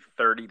think it'll be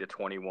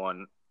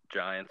 30-21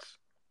 Giants.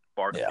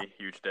 Barkley,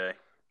 huge day.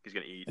 He's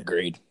going to eat.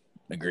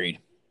 Agreed.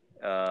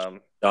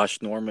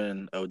 Josh Norman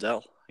and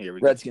Odell. Here we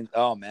Redskins.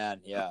 Go. Oh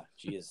man, yeah.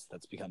 Jeez,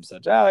 that's become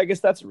such. I guess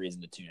that's a reason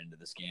to tune into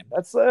this game.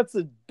 That's a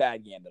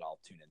bad game that I'll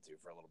tune into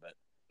for a little bit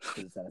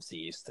because it's NFC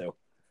East too.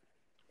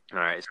 All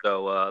right,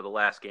 so the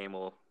last game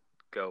we'll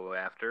go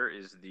after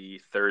is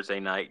the Thursday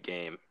night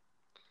game.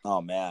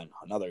 Oh man,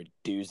 another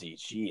doozy.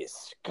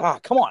 Jeez,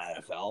 God, come on,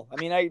 NFL. I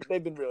mean,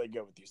 they've been really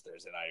good with these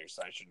Thursday nighters,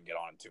 so I shouldn't get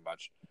on it too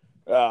much.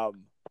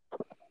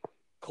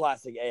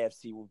 Classic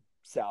AFC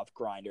South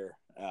grinder.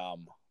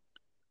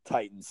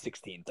 Titans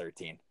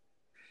 16-13.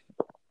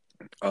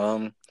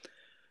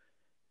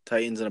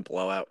 Titans in a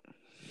blowout.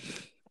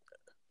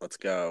 Let's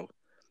go.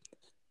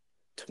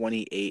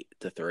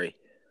 28-3.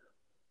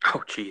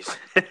 Oh, jeez.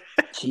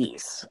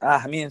 Jeez.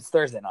 I mean, it's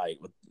Thursday night.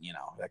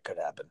 That could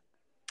happen.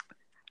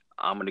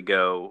 I'm going to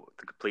go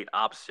the complete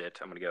opposite.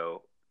 I'm going to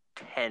go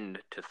 10-3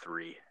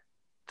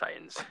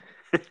 Titans.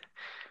 You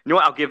know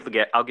what? I'll give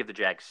the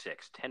Jags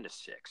 6. 10-6.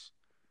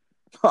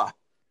 Huh.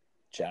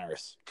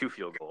 Generous. 2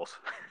 field goals.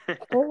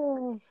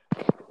 All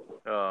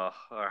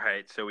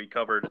right. So we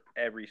covered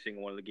every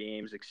single one of the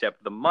games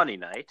except the Monday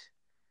night,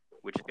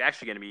 which is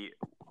actually going to be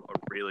a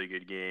really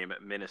good game.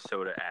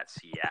 Minnesota at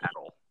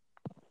Seattle.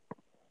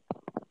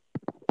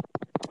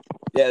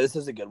 Yeah, this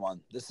is a good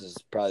one. This is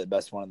probably the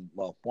best one.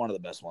 Well, one of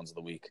the best ones of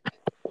the week.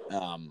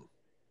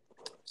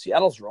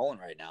 Seattle's rolling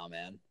right now,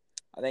 man.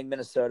 I think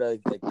Minnesota,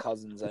 like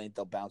Cousins, I think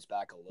they'll bounce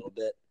back a little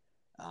bit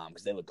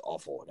because they looked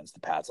awful against the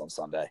Pats on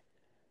Sunday.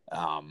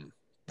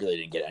 Really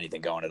didn't get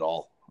anything going at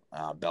all.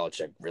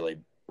 Belichick really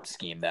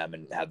schemed them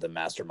and had them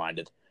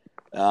masterminded.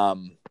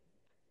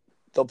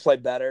 They'll play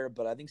better,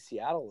 but I think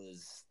Seattle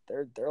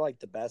they're like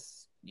the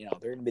best. They're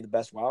going to be the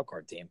best wild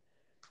card team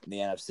in the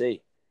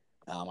NFC.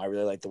 I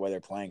really like the way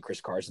they're playing.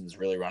 Chris Carson's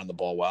really running the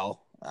ball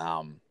well.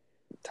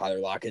 Tyler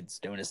Lockett's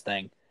doing his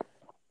thing.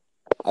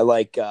 I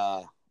like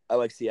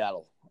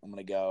Seattle. I'm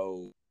going to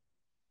go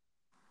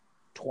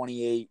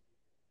 28-24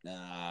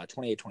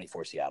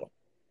 Seattle.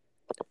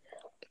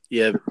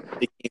 Yeah,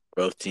 big game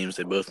for both teams.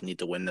 They both need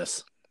to win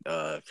this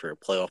for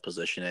playoff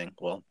positioning.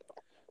 Well,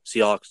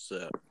 Seahawks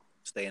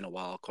stay in a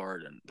wild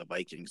card, and the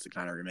Vikings to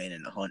kind of remain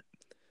in the hunt.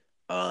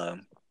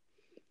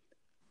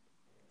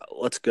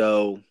 Let's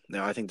go.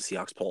 Now, I think the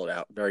Seahawks pull it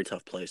out. Very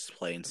tough place to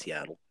play in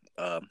Seattle.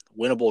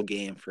 Winnable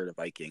game for the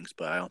Vikings,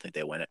 but I don't think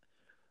they win it.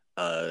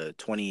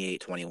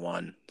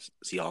 28-21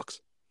 Seahawks.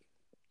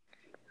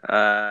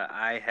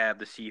 I have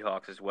the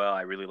Seahawks as well.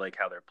 I really like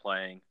how they're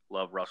playing.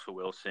 Love Russell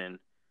Wilson.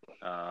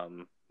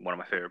 One of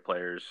my favorite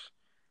players.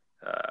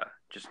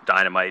 Just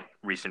dynamite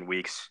recent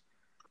weeks.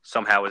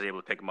 Somehow was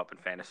able to pick him up in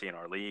fantasy in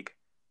our league.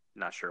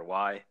 Not sure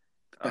why.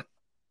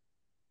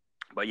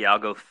 But yeah, I'll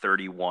go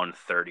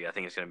 31-30. I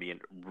think it's going to be a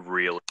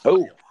really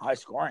high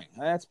scoring.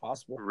 That's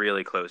possible.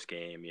 Really close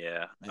game,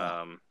 yeah.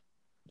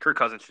 Kirk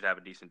Cousins should have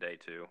a decent day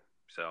too.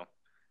 So,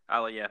 I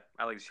like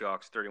the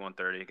Seahawks 31-30.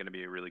 Going to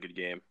be a really good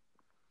game.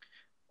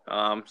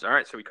 All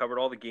right, so we covered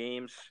all the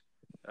games.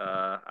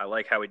 I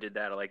like how we did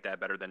that. I like that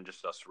better than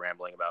just us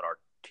rambling about our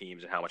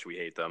teams and how much we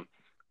hate them.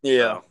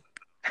 Yeah.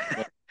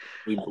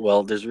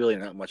 So. There's really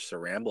not much to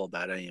ramble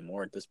about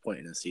anymore at this point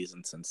in the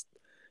season since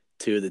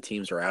 2 of the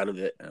teams are out of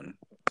it and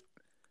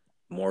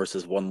Morris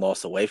is 1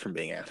 loss away from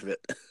being out of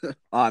it.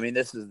 I mean,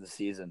 this is the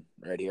season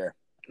right here.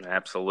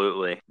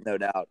 Absolutely. No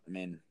doubt. I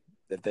mean,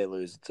 if they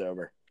lose, it's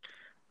over.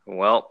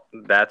 Well,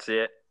 that's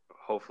it.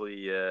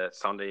 Hopefully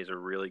Sunday is a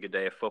really good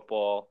day of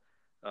football.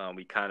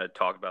 We kind of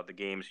talked about the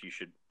games you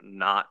should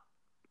not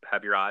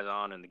have your eyes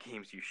on and the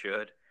games you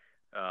should.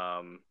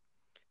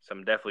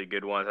 Some definitely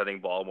good ones. I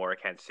think Baltimore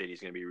at Kansas City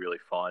is going to be really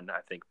fun.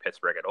 I think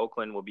Pittsburgh at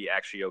Oakland will be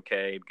actually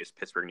okay because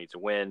Pittsburgh needs a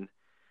win.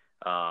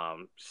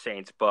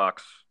 Saints,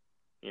 Bucks,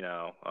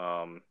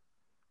 and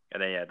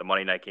then, the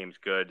Monday night game's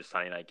good. The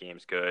Sunday night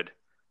game's good.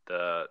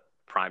 The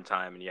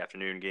primetime and the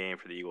afternoon game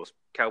for the Eagles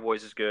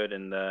Cowboys is good.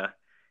 And,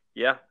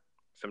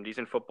 some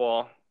decent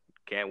football.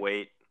 Can't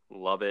wait.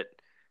 Love it.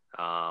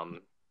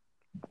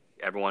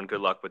 Everyone,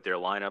 good luck with their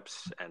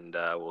lineups, and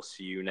we'll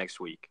see you next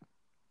week.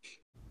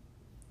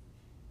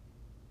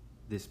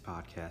 This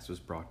podcast was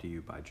brought to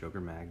you by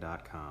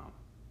JokerMag.com,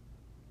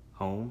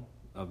 home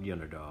of the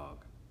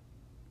underdog.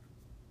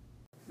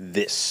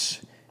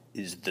 This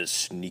is the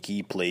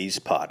Sneaky Plays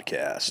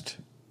Podcast,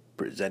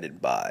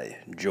 presented by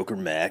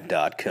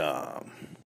JokerMag.com.